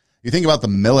belonging. You think about the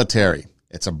military.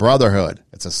 It's a brotherhood.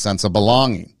 It's a sense of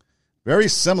belonging. Very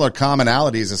similar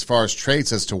commonalities as far as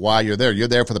traits as to why you're there. You're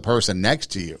there for the person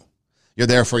next to you. You're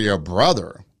there for your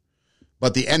brother.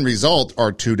 But the end result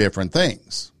are two different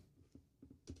things,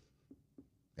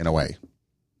 in a way.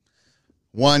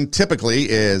 One typically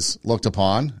is looked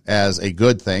upon as a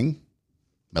good thing,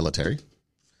 military.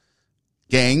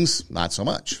 Gangs, not so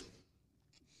much.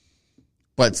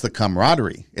 But it's the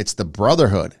camaraderie. It's the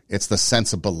brotherhood. It's the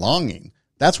sense of belonging.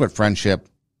 That's what friendship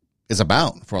is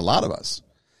about for a lot of us.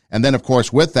 And then, of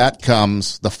course, with that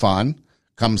comes the fun,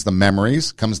 comes the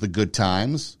memories, comes the good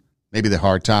times, maybe the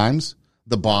hard times,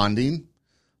 the bonding,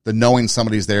 the knowing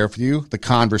somebody's there for you, the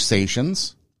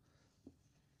conversations.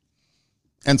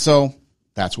 And so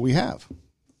that's what we have.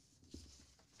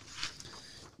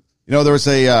 You know, there was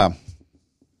a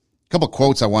couple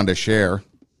quotes I wanted to share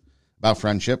about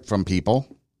friendship from people.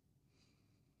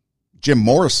 Jim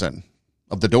Morrison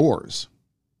of The Doors.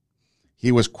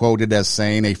 He was quoted as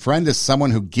saying, "A friend is someone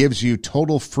who gives you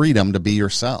total freedom to be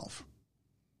yourself."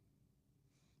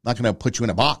 Not going to put you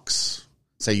in a box,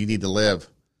 say you need to live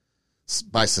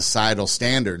by societal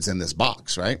standards in this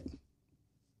box, right?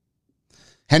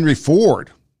 Henry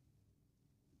Ford.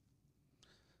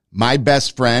 "My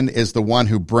best friend is the one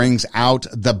who brings out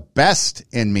the best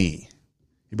in me."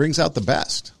 He brings out the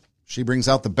best. She brings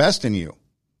out the best in you.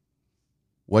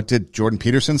 What did Jordan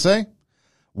Peterson say?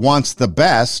 Wants the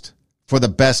best for the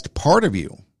best part of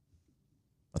you.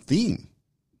 A theme.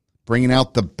 Bringing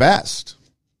out the best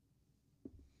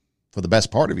for the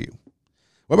best part of you.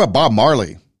 What about Bob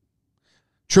Marley?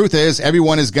 "Truth is,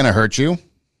 everyone is going to hurt you.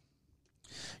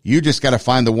 You just got to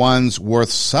find the ones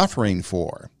worth suffering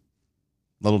for."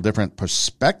 A little different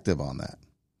perspective on that.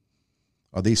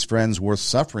 Are these friends worth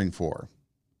suffering for?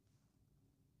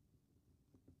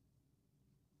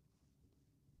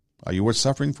 Are you worth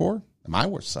suffering for? Am I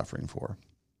worth suffering for?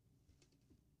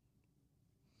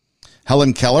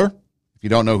 Helen Keller. If you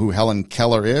don't know who Helen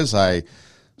Keller is, I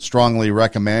strongly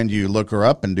recommend you look her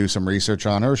up and do some research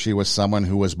on her. She was someone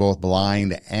who was both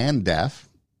blind and deaf.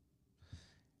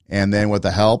 And then with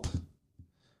the help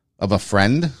of a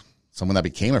friend, someone that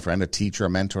became a friend, a teacher, a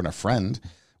mentor, and a friend,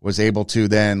 was able to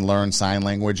then learn sign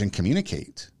language and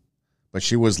communicate. But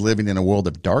she was living in a world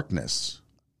of darkness,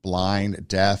 blind,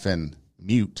 deaf, and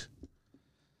mute.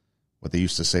 What they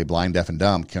used to say, blind, deaf, and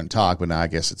dumb, couldn't talk, but now I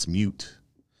guess it's mute.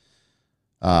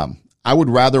 I would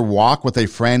rather walk with a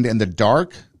friend in the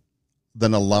dark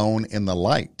than alone in the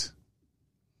light.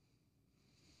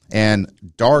 And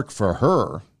dark for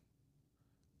her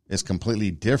is completely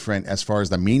different as far as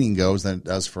the meaning goes than it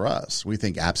does for us. We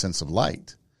think absence of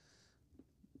light.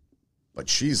 But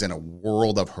she's in a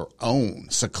world of her own,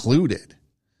 secluded,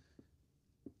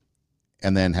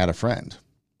 and then had a friend.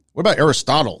 What about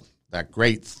Aristotle, that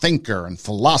great thinker and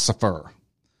philosopher?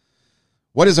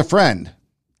 What is a friend?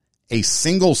 A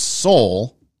single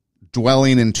soul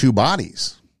dwelling in two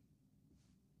bodies.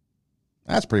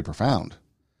 That's pretty profound.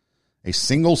 A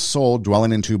single soul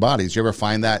dwelling in two bodies. You ever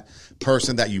find that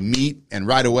person that you meet and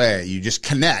right away you just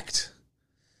connect?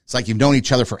 It's like you've known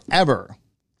each other forever.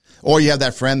 Or you have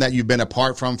that friend that you've been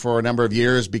apart from for a number of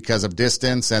years because of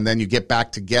distance, and then you get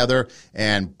back together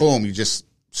and boom, you just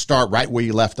start right where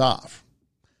you left off.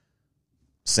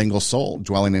 Single soul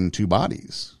dwelling in two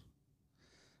bodies.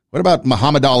 What about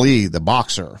Muhammad Ali, the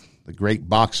boxer, the great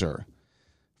boxer?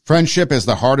 Friendship is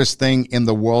the hardest thing in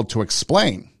the world to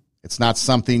explain. It's not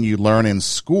something you learn in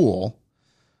school,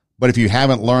 but if you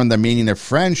haven't learned the meaning of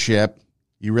friendship,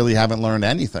 you really haven't learned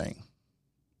anything.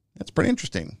 That's pretty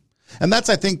interesting. And that's,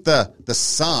 I think, the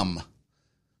sum,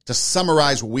 to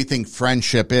summarize what we think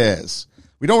friendship is.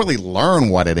 We don't really learn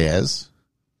what it is.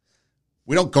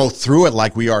 We don't go through it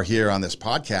like we are here on this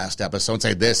podcast episode and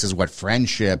say this is what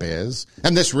friendship is.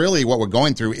 And this really, what we're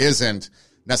going through isn't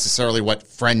necessarily what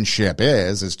friendship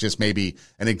is. It's just maybe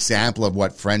an example of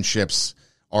what friendships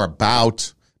are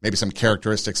about, maybe some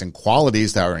characteristics and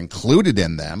qualities that are included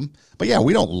in them. But yeah,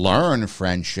 we don't learn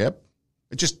friendship.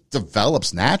 It just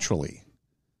develops naturally.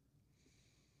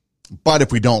 But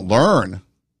if we don't learn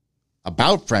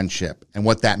about friendship and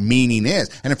what that meaning is,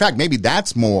 and in fact, maybe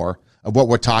that's more of what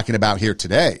we're talking about here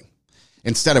today.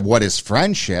 Instead of what is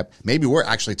friendship, maybe we're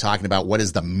actually talking about what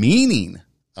is the meaning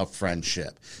of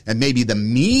friendship. And maybe the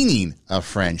meaning of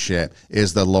friendship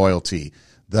is the loyalty,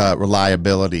 the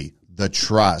reliability, the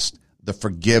trust, the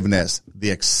forgiveness, the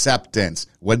acceptance.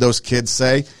 What did those kids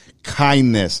say?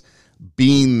 Kindness,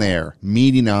 being there,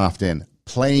 meeting often,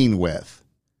 playing with,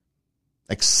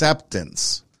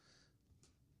 acceptance.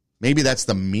 Maybe that's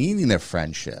the meaning of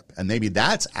friendship, and maybe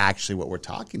that's actually what we're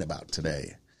talking about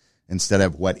today instead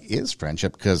of what is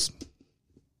friendship, because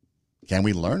can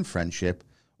we learn friendship,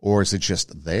 or is it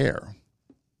just there?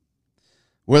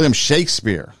 William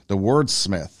Shakespeare, the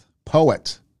wordsmith,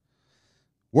 poet.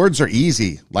 Words are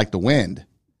easy, like the wind.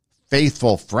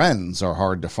 Faithful friends are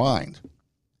hard to find.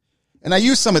 And I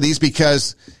use some of these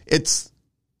because it's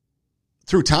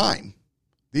through time.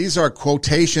 These are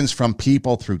quotations from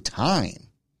people through time.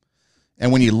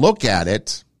 And when you look at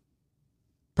it,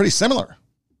 pretty similar.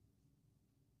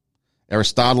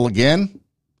 Aristotle again,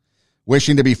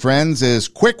 wishing to be friends is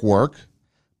quick work,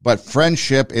 but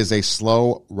friendship is a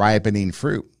slow ripening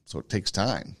fruit. So it takes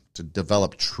time to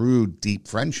develop true deep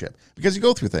friendship because you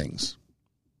go through things.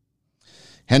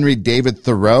 Henry David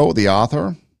Thoreau, the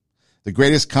author, the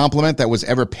greatest compliment that was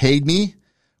ever paid me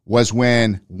was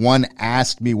when one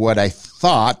asked me what I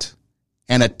thought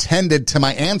and attended to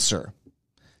my answer.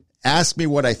 Ask me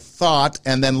what I thought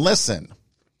and then listen.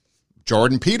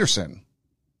 Jordan Peterson.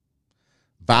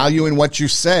 Valuing what you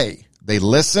say. They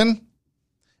listen.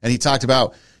 And he talked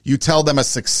about you tell them a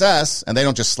success and they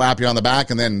don't just slap you on the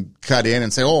back and then cut in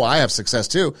and say, oh, I have success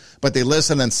too. But they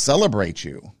listen and celebrate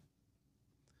you.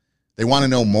 They want to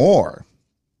know more.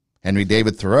 Henry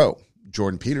David Thoreau,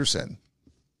 Jordan Peterson.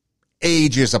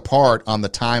 Ages apart on the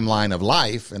timeline of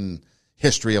life and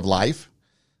history of life,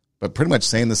 but pretty much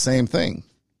saying the same thing.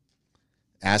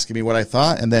 Asking me what I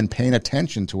thought and then paying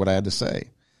attention to what I had to say.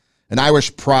 An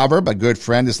Irish proverb, a good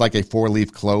friend is like a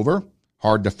four-leaf clover,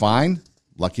 hard to find,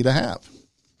 lucky to have.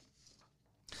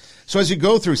 So as you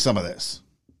go through some of this,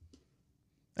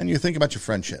 and you think about your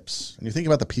friendships, and you think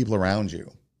about the people around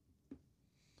you,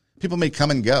 people may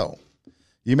come and go.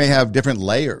 You may have different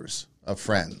layers of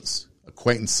friends,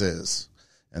 acquaintances,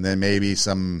 and then maybe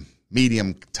some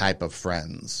medium type of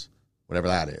friends, whatever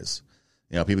that is.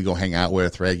 You know, people you go hang out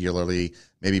with regularly,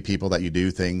 maybe people that you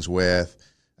do things with.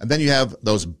 And then you have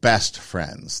those best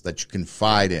friends that you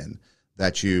confide in,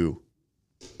 that you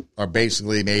are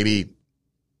basically maybe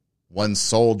one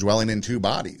soul dwelling in two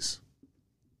bodies.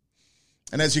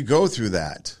 And as you go through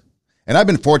that, and I've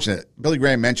been fortunate, Billy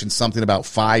Graham mentioned something about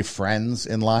 5 friends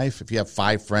in life. If you have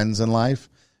 5 friends in life,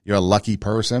 you're a lucky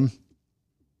person.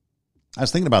 I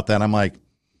was thinking about that. And I'm like,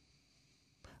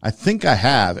 I think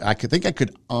I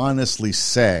could honestly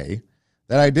say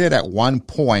that I did at one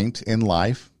point in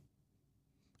life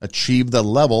achieve the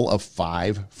level of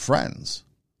 5 friends,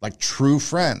 like true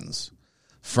friends,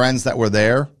 friends that were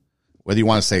there, whether you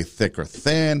want to say thick or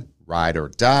thin, ride or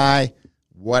die,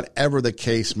 whatever the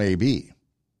case may be.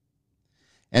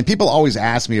 And people always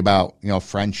ask me about,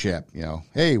 friendship,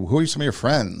 hey, who are some of your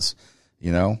friends? Who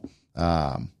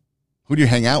do you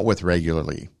hang out with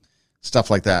regularly? Stuff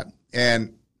like that.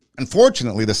 And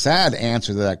unfortunately, the sad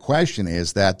answer to that question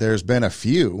is that there's been a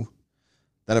few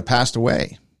that have passed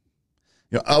away.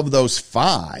 Of those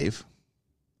 5,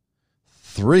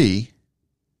 3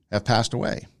 have passed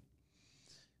away.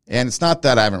 And it's not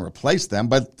that I haven't replaced them,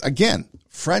 but again,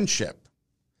 friendship.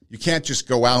 You can't just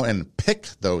go out and pick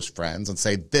those friends and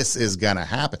say, this is going to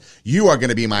happen. You are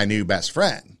going to be my new best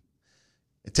friend.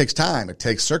 It takes time. It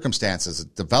takes circumstances,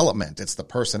 it's development. It's the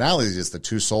personalities. It's the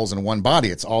 2 souls in one body.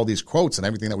 It's all these quotes and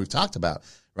everything that we've talked about,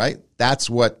 right? That's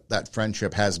what that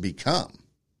friendship has become.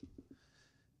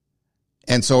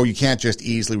 And so you can't just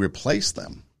easily replace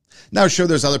them. Now, sure,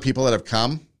 there's other people that have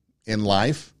come in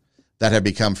life that have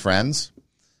become friends,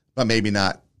 but maybe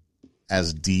not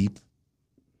as deep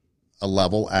a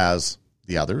level as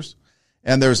the others.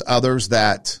 And there's others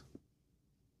that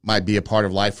might be a part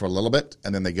of life for a little bit,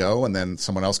 and then they go, and then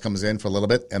someone else comes in for a little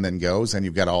bit and then goes, and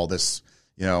you've got all this,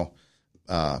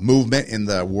 movement in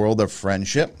the world of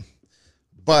friendship.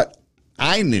 But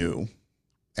I knew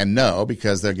and know,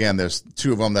 because again, there's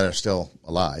 2 of them that are still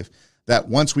alive, that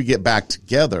once we get back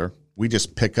together, we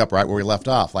just pick up right where we left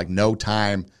off. Like no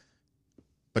time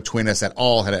between us at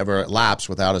all had ever elapsed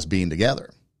without us being together.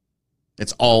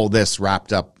 It's all this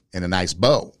wrapped up in a nice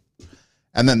bow.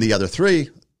 And then the other 3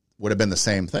 would have been the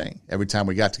same thing. Every time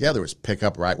we got together, it was pick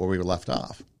up right where we were left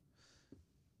off.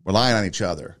 Relying on each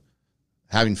other,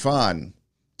 having fun,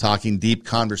 talking deep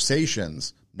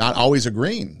conversations, not always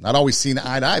agreeing, not always seeing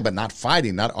eye to eye, but not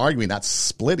fighting, not arguing, not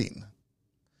splitting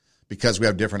because we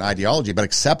have different ideology, but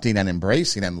accepting and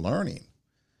embracing and learning.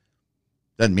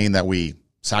 Doesn't mean that we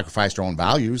sacrificed our own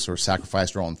values or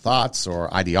sacrificed our own thoughts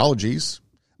or ideologies,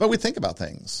 but we think about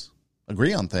things,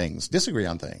 agree on things, disagree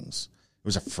on things. It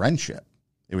was a friendship.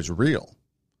 It was real.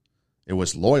 It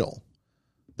was loyal.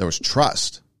 There was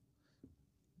trust.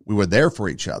 We were there for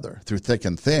each other through thick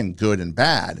and thin, good and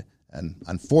bad. And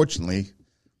unfortunately,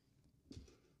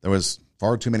 there was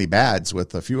far too many bads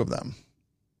with a few of them.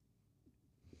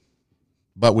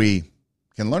 But we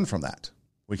can learn from that.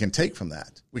 We can take from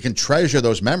that. We can treasure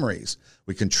those memories.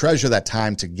 We can treasure that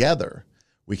time together.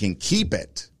 We can keep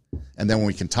it. And then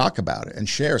we can talk about it and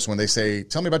share. So when they say,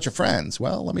 tell me about your friends.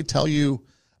 Well, let me tell you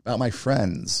about my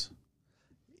friends,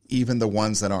 even the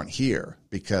ones that aren't here,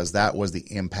 because that was the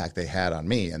impact they had on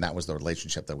me. And that was the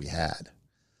relationship that we had.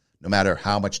 No matter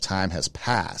how much time has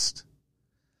passed,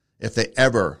 if they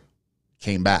ever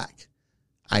came back,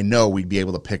 I know we'd be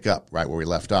able to pick up right where we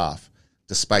left off,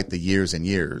 despite the years and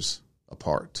years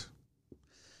apart.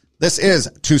 This is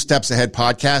Two Steps Ahead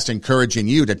podcast, encouraging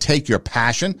you to take your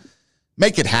passion,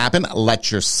 make it happen,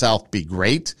 let yourself be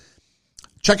great.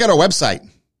 Check out our website.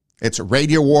 It's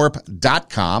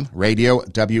radiowarp.com, radio,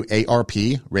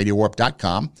 W-A-R-P,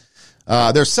 radiowarp.com.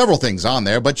 There's several things on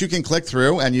there, but you can click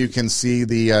through and you can see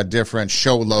the different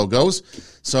show logos.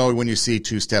 So when you see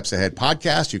Two Steps Ahead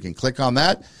podcast, you can click on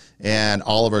that and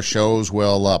all of our shows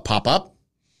will pop up.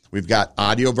 We've got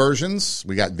audio versions.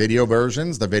 We got video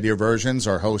versions. The video versions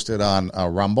are hosted on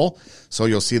Rumble. So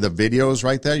you'll see the videos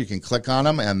right there. You can click on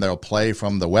them and they'll play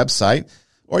from the website,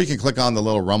 or you can click on the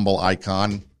little Rumble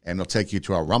icon and it'll take you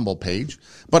to our Rumble page.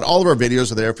 But all of our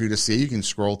videos are there for you to see. You can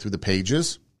scroll through the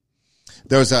pages.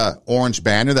 There's a orange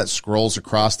banner that scrolls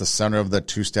across the center of the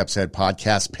Two Steps Ahead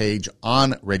podcast page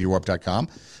on radiowarp.com.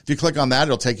 If you click on that,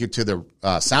 it'll take you to the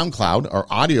SoundCloud or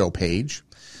audio page.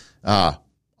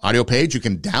 Audio page, you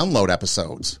can download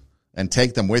episodes and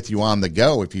take them with you on the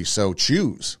go if you so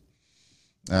choose.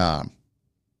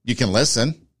 You can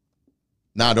listen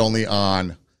not only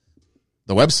on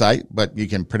the website, but you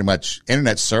can pretty much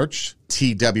internet search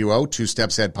TWO, Two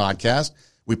Steps Ahead podcast.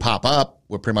 We pop up.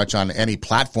 We're pretty much on any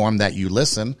platform that you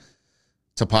listen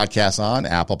to podcasts on,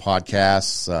 Apple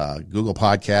Podcasts, Google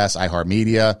Podcasts,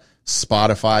 iHeartMedia,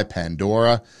 Spotify,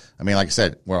 Pandora. I mean, like I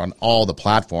said, we're on all the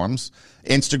platforms.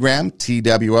 Instagram,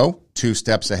 TWO, Two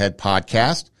Steps Ahead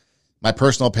podcast. My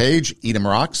personal page, Edem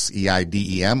Rocks,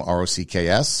 EIDEM,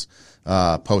 ROCKS.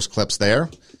 Post clips there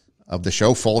of the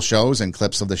show, full shows and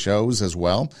clips of the shows as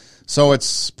well. So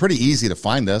it's pretty easy to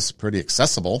find us, pretty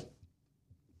accessible.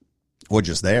 We're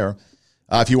just there.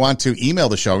 If you want to email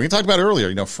the show, we talked about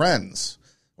earlier, friends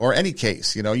or any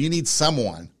case, you need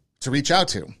someone to reach out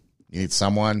to. You need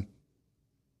someone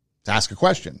to ask a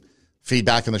question,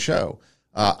 feedback on the show.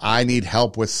 I need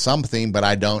help with something, but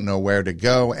I don't know where to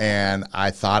go, and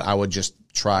I thought I would just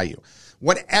try you.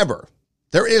 Whatever.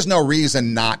 There is no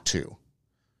reason not to.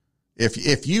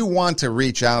 If you want to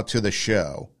reach out to the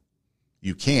show,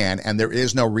 you can, and there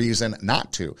is no reason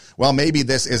not to. Well, maybe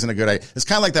this isn't a good idea. It's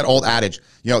kind of like that old adage,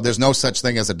 there's no such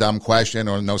thing as a dumb question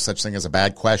or no such thing as a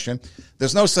bad question.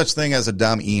 There's no such thing as a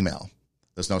dumb email.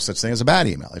 There's no such thing as a bad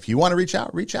email. If you want to reach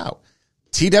out, reach out.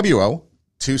 TWO,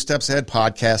 Two Steps Ahead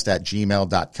podcast at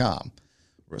gmail.com.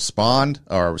 Respond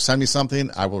or send me something.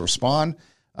 I will respond.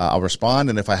 I'll respond.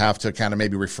 And if I have to kind of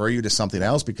maybe refer you to something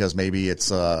else because maybe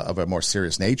it's of a more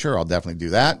serious nature, I'll definitely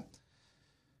do that.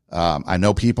 I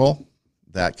know people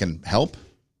that can help,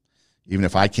 even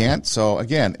if I can't. So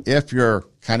again, if you're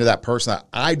kind of that person that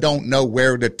I don't know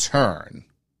where to turn,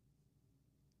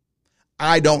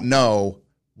 I don't know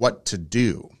what to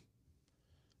do,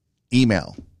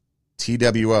 email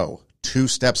TWO, Two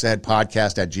Steps Ahead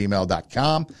podcast at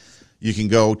gmail.com. You can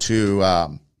go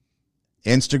to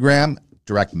Instagram,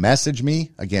 direct message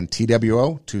me. Again,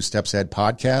 TWO, Two Steps Ahead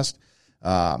podcast.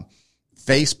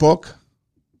 Facebook,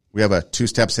 we have a Two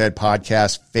Steps Ahead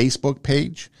podcast Facebook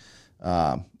page.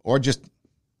 Or just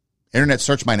internet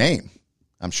search my name.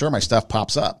 I'm sure my stuff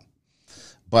pops up.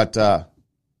 But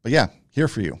yeah, here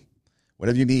for you.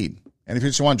 Whatever you need. And if you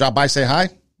just want to drop by, say hi,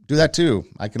 do that too.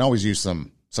 I can always use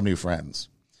some new friends.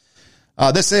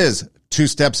 This is Two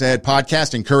Steps Ahead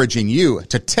podcast, encouraging you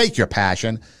to take your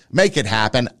passion, make it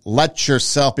happen, let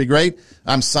yourself be great.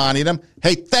 I'm Son Edem.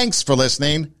 Hey, thanks for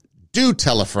listening. Do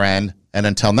tell a friend. And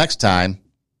until next time,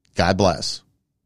 God bless.